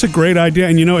that's a great idea.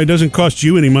 And it doesn't cost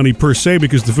you any money per se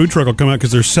because the food truck will come out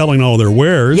because they're selling all their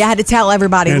wares. Yeah, I had to tell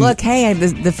everybody, look, hey,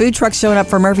 the food truck's showing up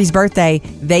for Murphy's birthday.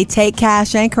 They take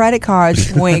cash and credit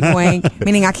cards, wink, wink.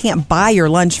 Meaning I can't buy your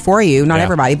lunch for you. Not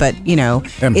everybody, but,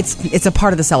 it's a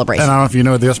part of the celebration. And I don't know if you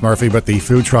know this, Murphy, but the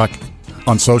food truck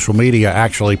on social media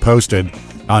actually posted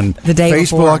on the day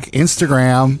Facebook, before.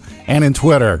 Instagram, and in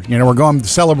Twitter. We're going to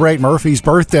celebrate Murphy's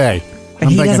birthday. But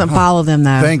he doesn't follow them,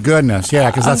 though. Thank goodness. Yeah,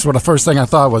 because that's what the first thing I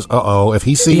thought was, if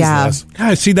he sees this.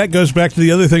 God, see, that goes back to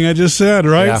the other thing I just said,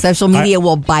 right? Yeah. Social media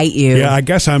will bite you. Yeah, I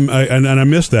guess I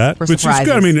missed that. Which is good.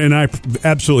 I mean, and I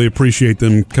absolutely appreciate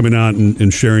them coming out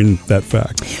and sharing that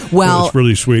fact. Well, it's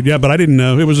really sweet. Yeah, but I didn't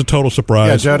know. It was a total surprise.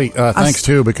 Yeah, Jody, thanks,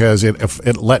 too, because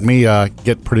it let me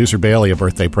get producer Bailey a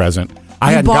birthday present.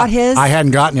 I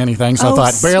hadn't gotten anything, so I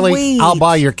thought, Bailey, I'll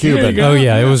buy your Cuban. Oh,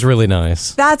 yeah, it was really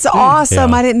nice. That's awesome.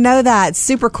 Yeah. I didn't know that.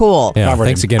 Super cool. Yeah,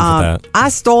 thanks again for that. I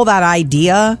stole that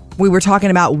idea. We were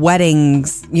talking about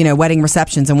weddings, wedding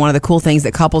receptions, and one of the cool things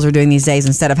that couples are doing these days,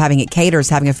 instead of having it catered, is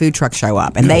having a food truck show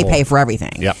up, and they pay for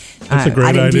everything. Yep. That's a great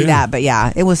idea. I didn't do that, but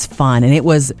yeah, it was fun, and it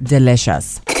was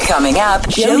delicious. Coming up,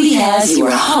 Jody has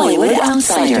your Hollywood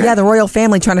Outsider. Yeah, the royal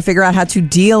family trying to figure out how to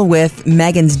deal with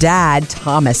Meghan's dad,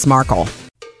 Thomas Markle.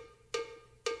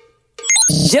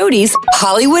 Jody's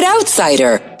Hollywood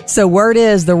Outsider. So word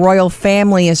is the royal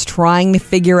family is trying to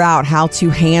figure out how to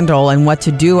handle and what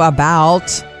to do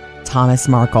about Thomas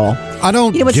Markle. I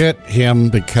don't get him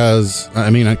because,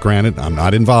 granted, I'm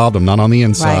not involved. I'm not on the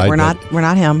inside. Right, we're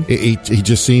not him. He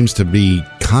just seems to be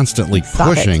constantly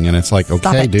pushing, and it's like,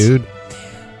 okay, dude.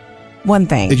 One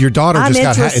thing. Your daughter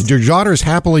your daughter's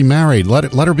happily married.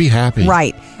 Let her be happy.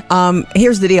 Right.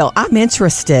 Here's the deal. I'm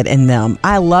interested in them.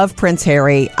 I love Prince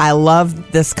Harry. I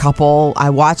love this couple.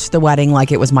 I watched the wedding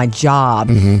like it was my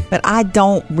job, but I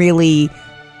don't really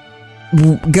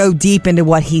go deep into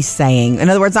what he's saying. In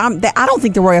other words, I don't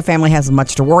think the royal family has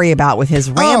much to worry about with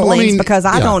his ramblings because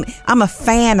I'm a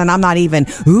fan and I'm not even,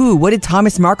 what did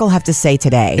Thomas Markle have to say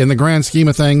today? In the grand scheme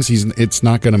of things, it's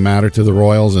not going to matter to the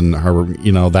royals and her,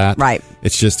 that. Right.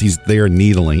 It's just he's there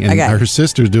needling. And her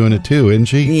sister's doing it too, isn't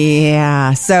she?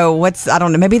 Yeah. So I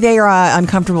don't know, maybe they are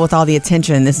uncomfortable with all the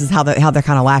attention. This is how they're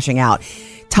kind of lashing out.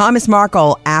 Thomas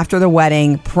Markle, after the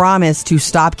wedding, promised to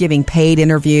stop giving paid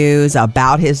interviews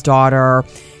about his daughter,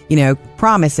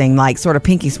 promising, like sort of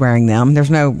pinky swearing them.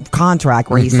 There's no contract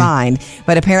where he signed,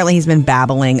 but apparently he's been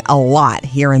babbling a lot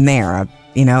here and there,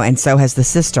 and so has the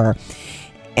sister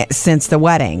since the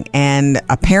wedding. And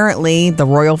apparently the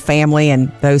royal family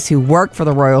and those who work for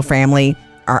the royal family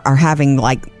are having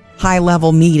like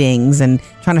high-level meetings and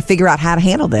trying to figure out how to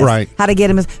handle this. Right. How to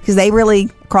get him, because they really,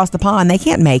 across the pond, they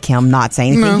can't make him not say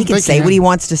anything. He can say what he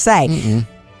wants to say.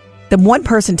 The one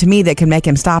person to me that can make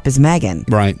him stop is Meghan.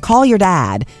 Right. Call your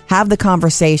dad. Have the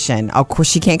conversation. Of course,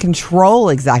 she can't control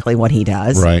exactly what he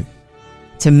does. Right.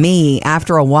 To me,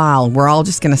 after a while, we're all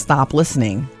just going to stop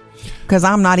listening. Because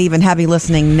I'm not even heavy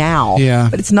listening now. Yeah.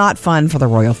 But it's not fun for the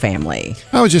royal family.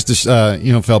 I was just,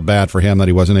 felt bad for him that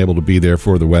he wasn't able to be there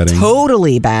for the wedding.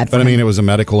 Totally bad for him. But it was a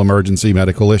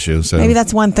medical issue. So maybe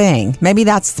that's one thing. Maybe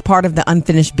that's part of the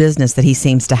unfinished business that he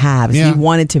seems to have. He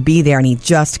wanted to be there and he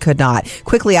just could not.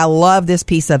 Quickly, I love this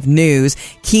piece of news.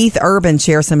 Keith Urban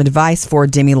shares some advice for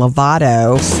Demi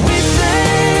Lovato.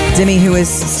 Demi, who is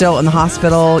still in the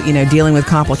hospital, dealing with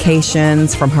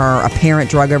complications from her apparent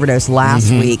drug overdose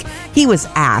last week. He was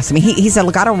asked. He said,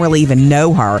 look, I don't really even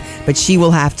know her, but she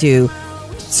will have to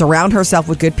surround herself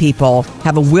with good people,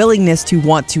 have a willingness to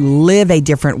want to live a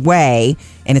different way,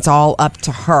 and it's all up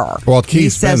to her. Well, Keith's he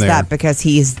says been there. that because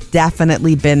he's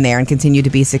definitely been there and continued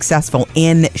to be successful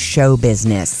in show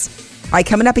business. All right,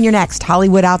 coming up in your next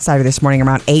Hollywood Outsider this morning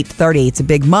around 8:30. It's a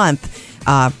big month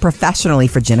professionally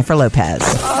for Jennifer Lopez.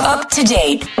 Up to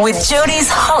date with Jody's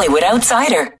Hollywood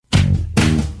Outsider.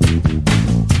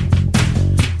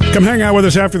 Come hang out with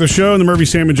us after the show in the Murphy,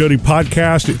 Sam, and Jody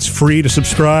podcast. It's free to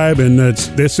subscribe, and that's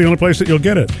the only place that you'll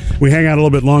get it. We hang out a little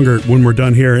bit longer when we're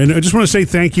done here. And I just want to say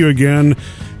thank you again.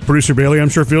 Producer Bailey, I'm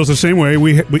sure, feels the same way.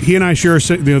 He and I share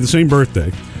the same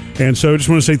birthday. And so I just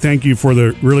want to say thank you for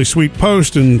the really sweet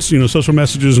post and social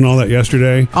messages and all that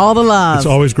yesterday. All the love. It's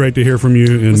always great to hear from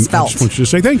you. And I just want you to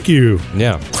say thank you.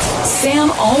 Yeah.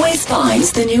 Sam always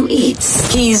finds the new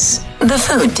eats. He's the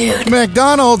food dude.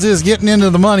 McDonald's is getting into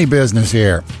the money business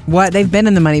here. What? They've been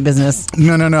in the money business.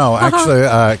 No.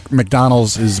 Actually,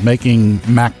 McDonald's is making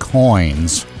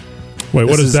McCoins. Wait,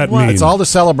 what does that mean? It's all to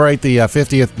celebrate the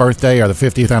 50th birthday or the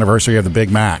 50th anniversary of the Big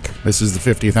Mac. This is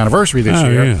the 50th anniversary this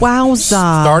year. Yeah.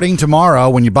 Wowza. Starting tomorrow,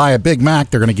 when you buy a Big Mac,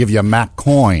 they're going to give you a Mac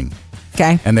coin.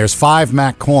 Okay. And there's 5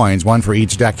 Mac coins, one for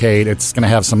each decade. It's going to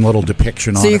have some little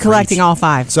depiction on it. So you're collecting all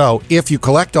 5. So if you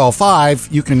collect all 5,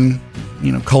 you can,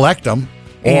 collect them.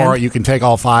 Or you can take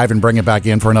all 5 and bring it back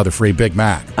in for another free Big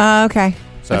Mac. Okay.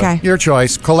 So your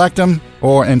choice. Collect them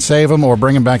and save them, or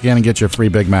bring them back in and get your free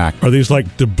Big Mac. Are these like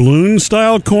doubloon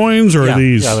style coins, or are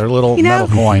these? Yeah, they're little metal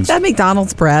coins. That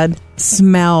McDonald's bread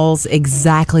smells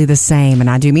exactly the same, and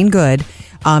I do mean good.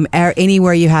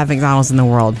 Anywhere you have McDonald's in the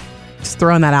world, Just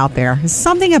throwing that out there. There's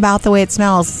something about the way it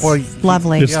smells. Well,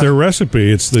 lovely. It's their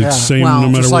recipe. It's the same no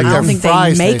matter just where like I you don't think they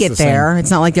fries make taste it the there. same. It's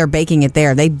not like they're baking it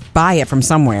there. They buy it from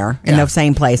somewhere in the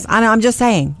same place. I know. I'm just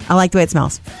saying. I like the way it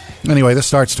smells. Anyway, this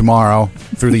starts tomorrow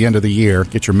through the end of the year.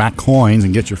 Get your Mac coins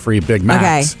and get your free Big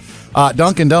Macs.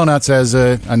 Dunkin' Donuts has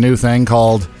a new thing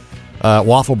called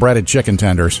waffle breaded chicken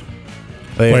tenders.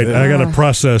 Wait, I got to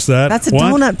process that. That's a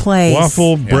donut place.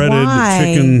 Waffle breaded Why?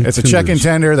 chicken. It's a chicken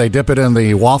tender. They dip it in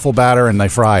the waffle batter and they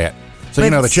fry it. So,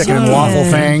 But the chicken and chicken. waffle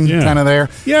thing kind of there.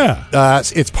 Yeah.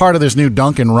 It's part of this new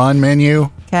Dunkin' Run menu.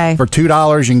 Okay. For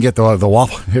 $2, you can get the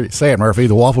waffle. Say it, Murphy.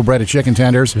 The waffle breaded chicken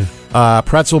tenders,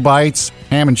 pretzel bites,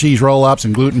 ham and cheese roll ups,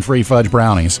 and gluten free fudge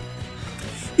brownies.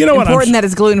 You know what? Important that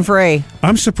it's gluten free.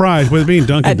 I'm surprised with it being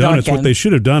Dunkin' At Donuts. Dunkin'. What they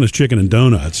should have done is chicken and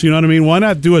donuts. You know what I mean? Why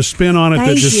not do a spin on it that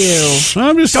Thank just. you.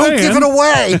 I'm just Don't saying. give it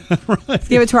away.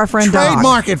 Give it to our friend Doc.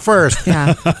 Trademark it first.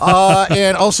 Yeah.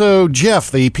 And also Jif,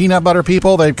 the peanut butter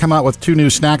people, they've come out with 2 new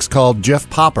snacks called Jif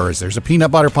Poppers. There's a peanut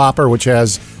butter popper, which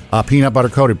has peanut butter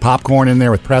coated popcorn in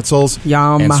there with pretzels.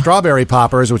 Yum. And strawberry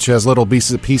poppers, which has little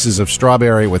pieces of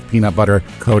strawberry with peanut butter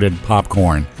coated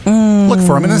popcorn. Look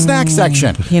for them in the snack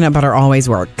section. Peanut butter always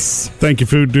works. Thank you,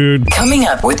 food dude. Coming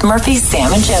up with Murphy,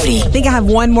 Sam, and Jody. I think I have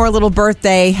one more little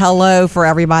birthday hello for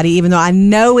everybody, even though I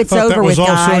know it's Thought that over was with,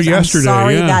 also guys. yesterday, I'm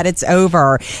sorry yeah. that it's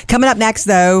over. Coming up next,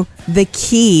 though, the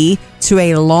key to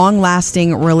a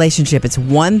long-lasting relationship. It's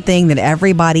one thing that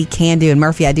everybody can do. And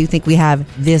Murphy, I do think we have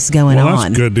this going Well,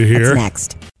 on. that's good to hear.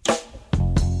 That's next.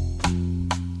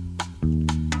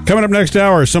 Coming up next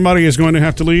hour, somebody is going to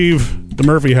have to leave the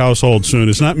Murphy household soon.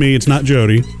 It's not me. It's not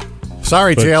Jody.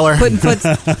 Sorry, Taylor.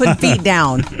 Putting feet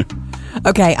down.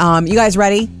 Okay, you guys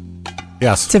ready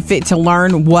Yes. to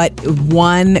learn what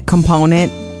one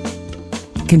component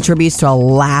contributes to a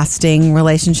lasting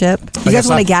relationship? You guys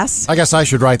want to guess? I guess I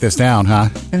should write this down, huh?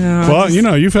 Well,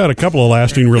 you've had a couple of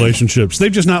lasting relationships.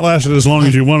 They've just not lasted as long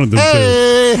as you wanted them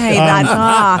to. Hey,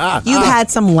 you've had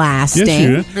some lasting. Yes,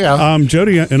 you did. Yeah.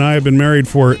 Jody and I have been married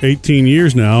for 18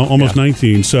 years now, almost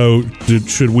 19. So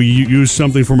should we use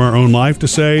something from our own life to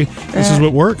say this is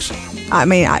what works? I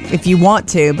mean, if you want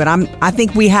to, but I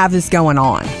think we have this going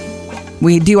on.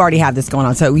 We do already have this going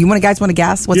on. So guys want to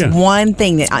guess? What's one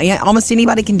thing that almost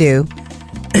anybody can do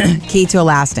key to a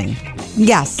lasting?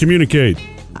 Yes. Communicate.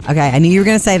 Okay, I knew you were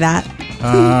going to say that.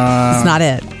 It's not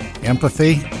it.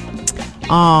 Empathy.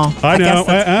 Oh, I know.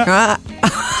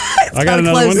 I got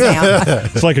another one.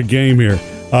 It's like a game here.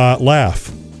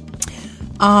 Laugh.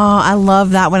 I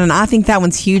love that one, and I think that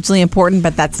one's hugely important,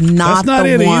 but that's not not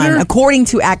the it one, either? according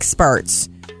to experts.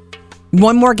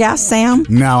 One more guess, Sam?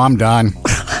 No, I'm done.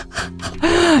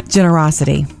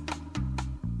 Generosity.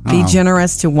 Be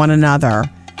generous to one another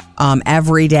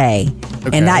every day.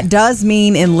 Okay. And that does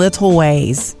mean in little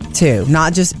ways, too,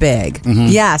 not just big.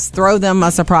 Yes, throw them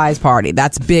a surprise party.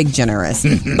 That's big generous.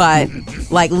 But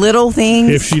like little things.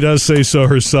 If she does say so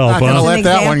herself. Not going to let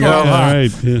that one go. example. All huh?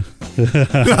 right. Yeah.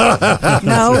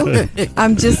 No,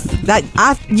 I'm just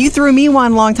you threw me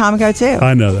one a long time ago too.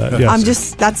 I know that. Yes. I'm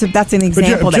just that's an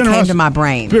example that came to my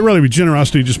brain. But really,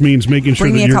 generosity just means making sure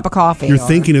Bring that me a you're, cup of coffee you're or-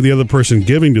 thinking of the other person,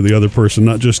 giving to the other person,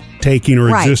 not just taking or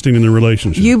Right. existing in the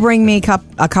relationship. You bring me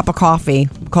a cup of coffee,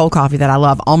 cold coffee that I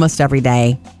love almost every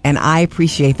day, and I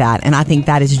appreciate that, and I think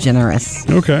that is generous.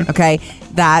 Okay. Okay,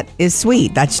 that is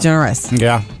sweet. That's generous.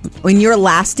 Yeah. In your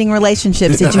lasting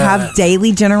relationships, did you have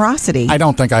daily generosity? I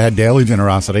don't think I had daily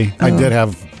generosity. I did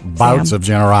have bouts Sam. of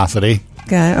generosity.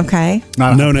 Good. Okay.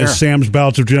 Not Known as Sam's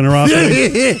bouts of generosity.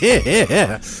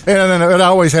 And then it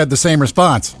always had the same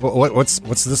response. What's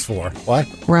this for? What?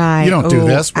 Right. You don't do Ooh,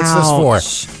 this. What's ouch. this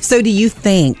for? So do you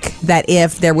think that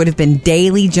if there would have been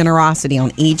daily generosity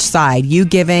on each side, you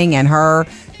giving and her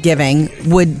giving,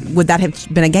 would that have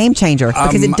been a game changer?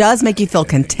 Because it does make you feel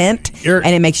content and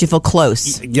it makes you feel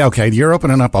close. Yeah, okay. You're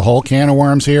opening up a whole can of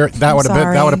worms here. That would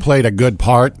have played a good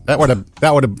part. That would have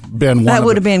been That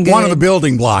would have been good. one of the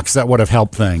building blocks that would have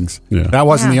helped things. Yeah. That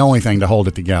wasn't the only thing to hold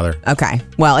it together. Okay.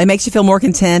 Well, it makes you feel more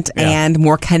content and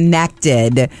more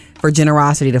connected for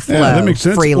generosity to flow Yeah, that makes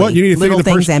sense. freely. Well, you need to Little think of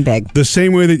the things person and big. the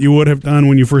same way that you would have done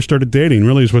when you first started dating.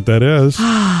 Really, is what that is,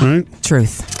 right?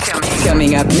 Truth.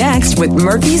 Coming up next with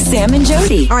Murphy, Sam, and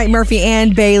Jody. All right, Murphy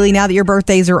and Bailey, now that your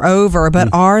birthdays are over, but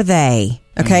are they?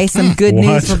 Okay, some good What?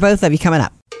 news for both of you coming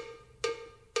up.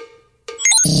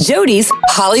 Jody's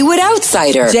Hollywood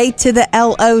Outsider. J to the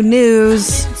LO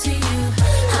News.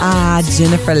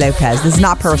 Jennifer Lopez. This is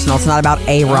not personal. It's not about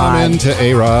A-Rod. I'm into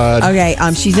A-Rod. Okay,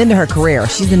 she's into her career.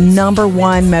 She's the number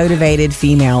one motivated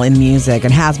female in music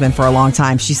and has been for a long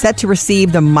time. She's set to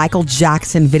receive the Michael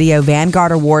Jackson Video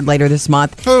Vanguard Award later this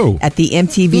month at the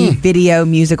MTV Video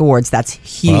Music Awards. That's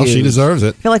huge. Well, she deserves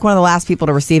it. I feel like one of the last people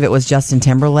to receive it was Justin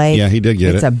Timberlake. Yeah, he did get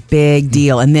it. It's a big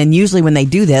deal. And then usually when they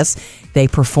do this, they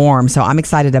perform. So I'm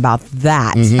excited about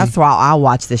that. That's why I'll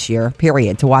watch this year,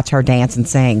 period, to watch her dance and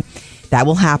sing. That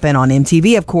will happen on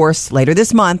MTV, of course, later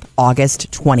this month,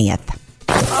 August 20th.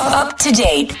 Up to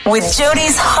date with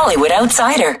Jody's Hollywood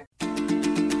Outsider.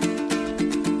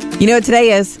 You know what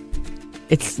today is?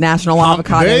 It's National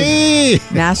Avocado Day.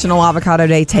 National Avocado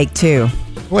Day, take 2.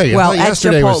 Wait, well, at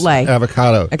yesterday was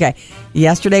avocado. Okay,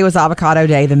 yesterday was Avocado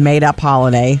Day, the made-up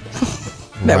holiday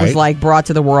that was like brought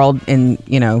to the world in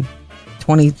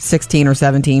 2016 or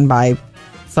 17 by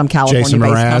some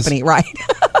California-based company, right?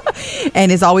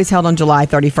 And is always held on July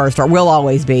 31st, or will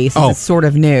always be, since it's sort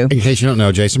of new. In case you don't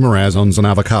know, Jason Mraz owns an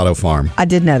avocado farm. I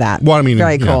did know that. Well, I mean,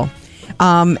 very cool.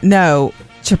 No,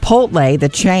 Chipotle, the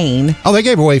chain. Oh, they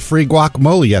gave away free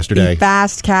guacamole yesterday. The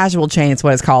fast casual chain, it's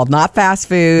what it's called. Not fast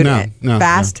food.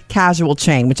 Fast casual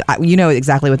chain, which you know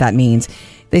exactly what that means.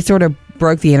 They sort of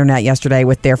broke the internet yesterday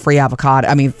with their free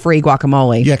free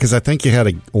guacamole. Yeah, because I think you had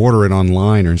to order it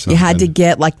online or something. You had to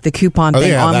get like the coupon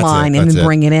thing online and then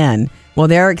bring it in. Well,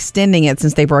 they're extending it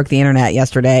since they broke the internet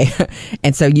yesterday.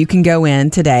 And so you can go in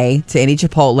today to any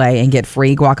Chipotle and get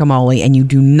free guacamole, and you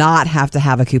do not have to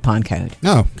have a coupon code.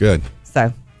 Oh, good.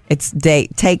 So it's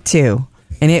take 2.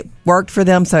 And it worked for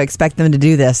them, so I expect them to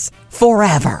do this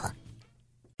forever.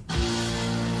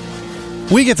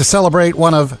 We get to celebrate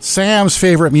one of Sam's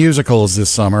favorite musicals this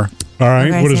summer. All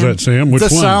right, what is that, Sam? Which one?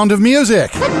 The Sound of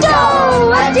Music.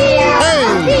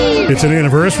 It's an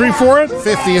anniversary for it?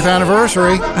 50th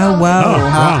anniversary. Oh,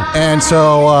 wow. And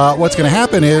so what's going to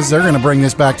happen is they're going to bring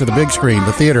this back to the big screen,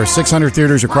 the theater, 600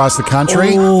 theaters across the country.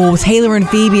 Oh, Taylor and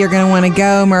Phoebe are going to want to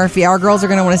go, Murphy. Our girls are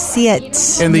going to want to see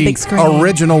it in the big screen.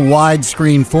 Original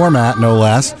widescreen format, no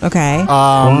less. Okay.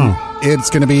 It's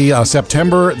going to be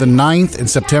September the 9th and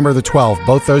September the 12th,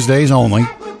 both those days only.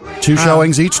 2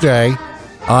 showings each day.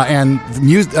 And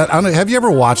music, I don't know, have you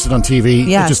ever watched it on TV?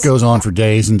 Yes. It just goes on for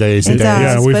days and days and days.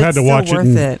 Yeah, we've had to watch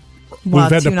it. We've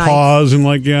had to pause and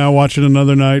watch it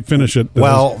another night, finish it.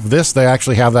 Well, they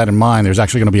actually have that in mind. There's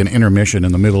actually going to be an intermission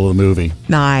in the middle of the movie.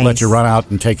 Nice. Let you run out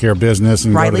and take care of business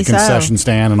and go to the concession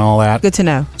stand and all that. Good to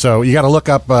know. So you got to look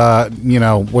up,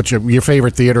 what's your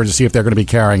favorite theater to see if they're going to be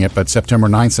carrying it. But September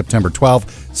 9th, September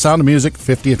 12th, Sound of Music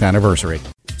 50th anniversary.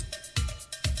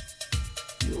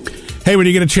 Hey, when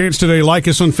you get a chance today, like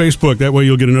us on Facebook. That way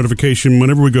you'll get a notification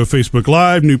whenever we go Facebook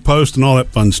Live, new post, and all that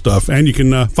fun stuff. And you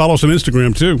can follow us on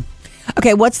Instagram, too.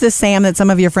 Okay, what's this, Sam, that some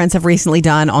of your friends have recently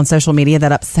done on social media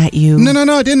that upset you?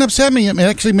 No, it didn't upset me. It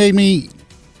actually made me...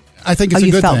 I think it's a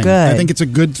good thing. Good. I think it's a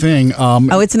good thing.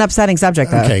 It's an upsetting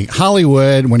subject, though. Okay,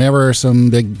 Hollywood, whenever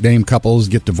some big-name couples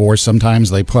get divorced,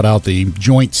 sometimes they put out the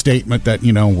joint statement that,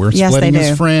 we're splitting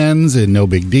as friends and no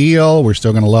big deal. We're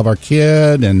still going to love our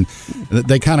kid. And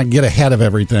they kind of get ahead of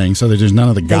everything so that there's none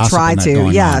of the gossip. They try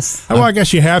to, yes. Well, I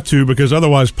guess you have to, because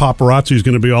otherwise paparazzi is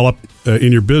going to be all up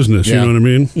in your business. Yeah. You know what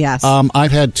I mean? Yes.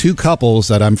 I've had 2 couples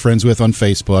that I'm friends with on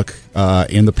Facebook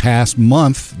in the past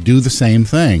month do the same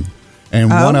thing. And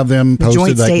one of them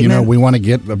posted that, we want to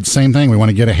get the same thing. We want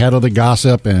to get ahead of the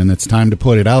gossip, and it's time to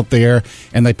put it out there.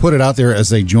 And they put it out there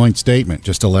as a joint statement,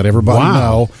 just to let everybody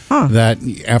know that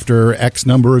after X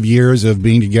number of years of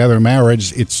being together in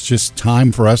marriage, it's just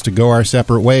time for us to go our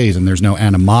separate ways. And there's no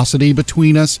animosity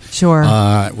between us. Sure.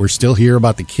 We're still here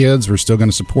about the kids. We're still going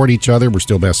to support each other. We're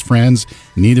still best friends.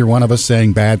 Neither one of us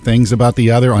saying bad things about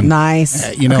the other.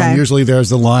 Nice. Usually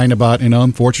there's the line about,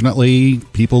 unfortunately,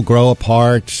 people grow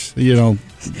apart,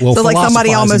 We'll so like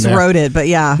somebody almost wrote it, but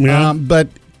yeah. But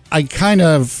I kind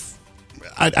of,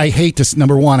 I hate to,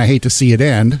 number one, I hate to see it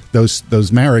end,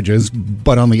 those marriages.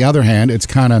 But on the other hand, it's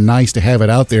kind of nice to have it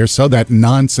out there so that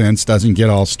nonsense doesn't get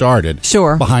all started.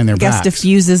 Sure. Behind their backs. I guess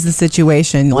diffuses the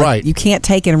situation. Right. You can't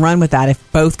take it and run with that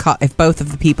if both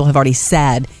of the people have already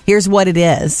said, here's what it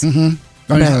is.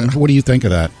 Mm-hmm. What do you think of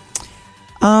that?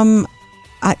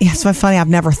 It's so funny. I've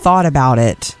never thought about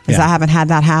it because I haven't had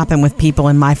that happen with people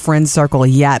in my friend circle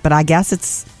yet. But I guess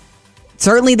it's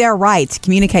certainly their right to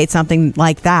communicate something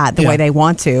like that the way they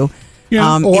want to.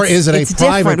 Yeah. Or is it a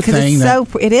private thing?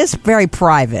 It is very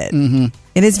private. Mm-hmm.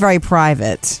 It is very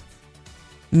private.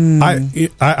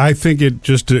 I think it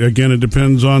just, again, it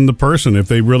depends on the person.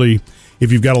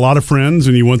 If you've got a lot of friends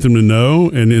and you want them to know,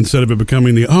 and instead of it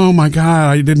becoming oh my God,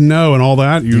 I didn't know and all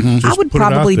that, you just I would put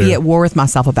probably it out there. be at war with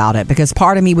myself about it because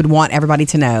part of me would want everybody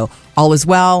to know. all is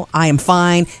well. I am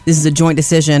fine. This is a joint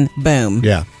decision. Boom.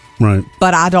 Yeah. Right.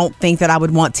 But I don't think that I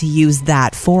would want to use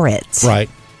that for it. Right.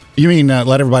 You mean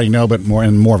let everybody know, but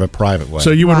in more of a private way.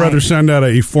 So you would rather send out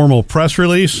a formal press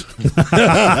release? With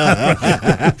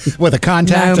a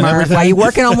contact and everything? Are you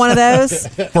working on one of those?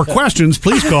 For questions,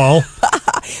 please call.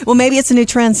 Well, maybe it's a new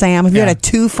trend, Sam. If you had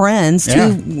 2 friends,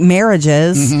 2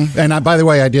 marriages. Mm-hmm. And by the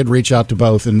way, I did reach out to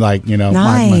both and my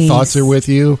thoughts are with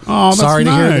you. Oh, that's Sorry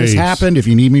to hear this happened. If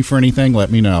you need me for anything, let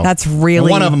me know. That's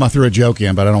really... And one of them I threw a joke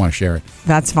in, but I don't want to share it.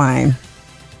 That's fine.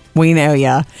 We know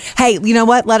ya. Hey, you know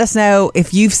what? Let us know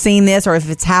if you've seen this or if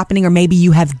it's happening or maybe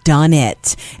you have done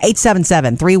it.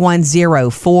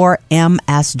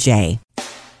 877-310-4MSJ.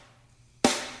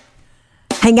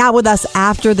 Hang out with us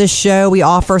after the show. We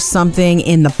offer something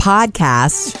in the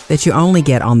podcast that you only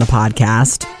get on the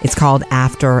podcast. It's called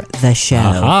After the Show.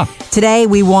 Uh-huh. Today,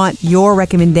 we want your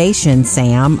recommendation,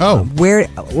 Sam. Oh.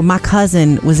 My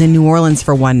cousin was in New Orleans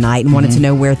for one night and wanted to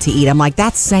know where to eat. I'm like,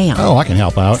 that's Sam. Oh, I can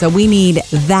help out. So we need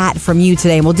that from you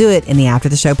today, and we'll do it in the After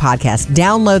the Show podcast.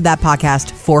 Download that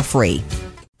podcast for free.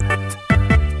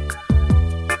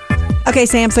 Okay,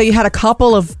 Sam, so you had a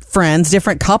couple of friends,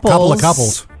 different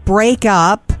couples. Break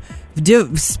up,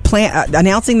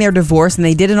 announcing their divorce, and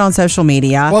they did it on social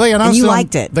media. Well, they announced and you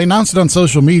liked it. They announced it on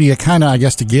social media, kind of, I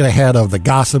guess, to get ahead of the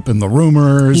gossip and the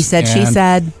rumors. He said, she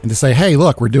said. And to say, hey,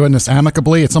 look, we're doing this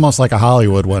amicably. It's almost like a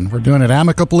Hollywood one. We're doing it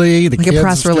amicably. The kids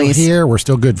are still here. We're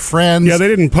still good friends. Yeah, they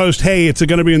didn't post, hey, it's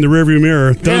going to be in the rearview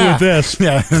mirror. Done with this.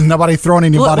 Yeah, nobody throwing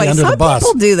anybody under the bus.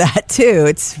 Some people do that, too.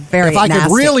 It's very nasty. If I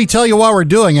could really tell you what we're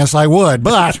doing, yes, I would,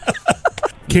 but...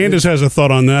 Candace has a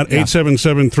thought on that.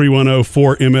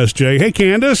 877-310-4MSJ. Hey,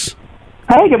 Candace.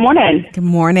 Hey, good morning. Good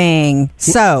morning.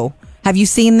 So, have you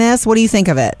seen this? What do you think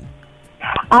of it?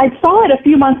 I saw it a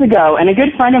few months ago, and a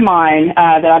good friend of mine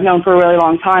that I've known for a really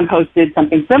long time posted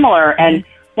something similar. And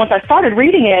once I started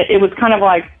reading it, it was kind of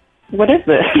like, what is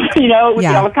this? I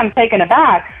was kind of taken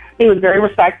aback. It was very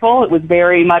respectful. It was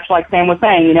very much like Sam was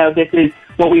saying, this is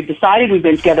what we've decided. We've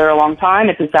been together a long time.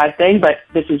 It's a sad thing, but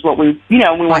this is what we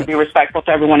want to be respectful to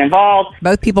everyone involved.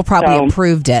 Both people probably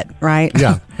approved it, right?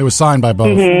 Yeah, it was signed by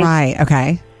both. Mm-hmm. Right,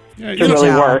 okay. Yeah, it really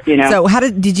worked, So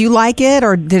did you like it,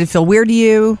 or did it feel weird to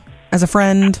you as a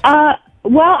friend?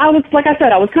 Well, I was, like I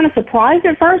said, I was kind of surprised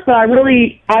at first, but I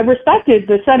respected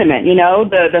the sentiment,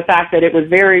 the fact that it was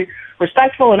very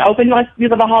respectful and open, like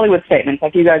the Hollywood statements,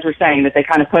 like you guys were saying, that they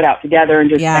kind of put out together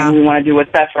and just saying we want to do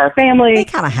what's best for our family. They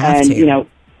kind of have to.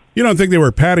 You don't think they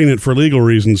were padding it for legal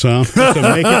reasons, huh? Just to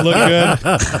make it look good?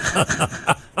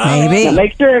 Maybe.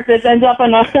 Make sure if this ends up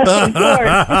in court.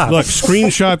 Look,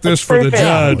 screenshot this for the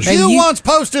judge. You once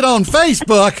posted on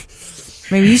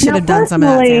Facebook. Maybe you should have done some of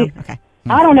that, Sam. Okay.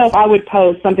 I don't know if I would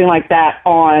post something like that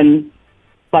on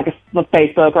like a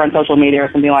Facebook or on social media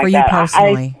or something like that. For you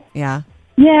personally, yeah.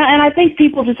 Yeah, and I think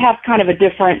people just have kind of a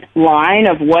different line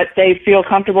of what they feel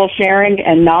comfortable sharing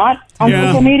and not on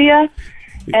social media.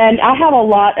 And I have a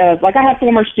lot of, I have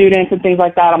former students and things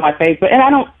like that on my Facebook, and I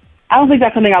don't think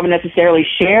that's something I would necessarily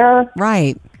share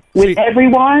with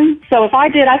everyone. So if I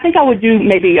did, I think I would do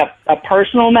maybe a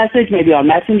personal message, maybe on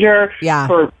Messenger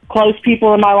for close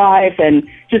people in my life, and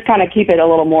just kind of keep it a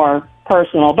little more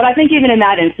personal. But I think even in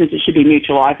that instance, it should be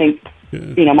mutual. I think,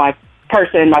 my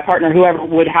partner, whoever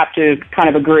would have to kind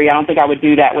of agree. I don't think I would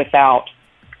do that without.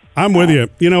 I'm with you.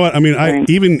 You know what? I mean,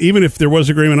 even if there was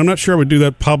agreement, I'm not sure I would do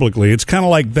that publicly. It's kind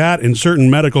of like that in certain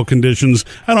medical conditions.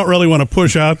 I don't really want to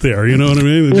push out there. You know what I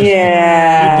mean?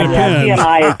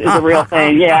 TMI is a real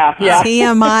thing. Yeah.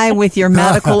 TMI with your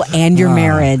medical and your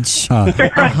marriage.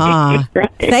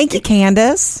 Thank you,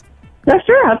 Candace. Yeah,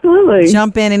 sure, absolutely.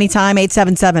 Jump in anytime,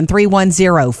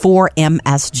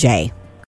 877-310-4MSJ.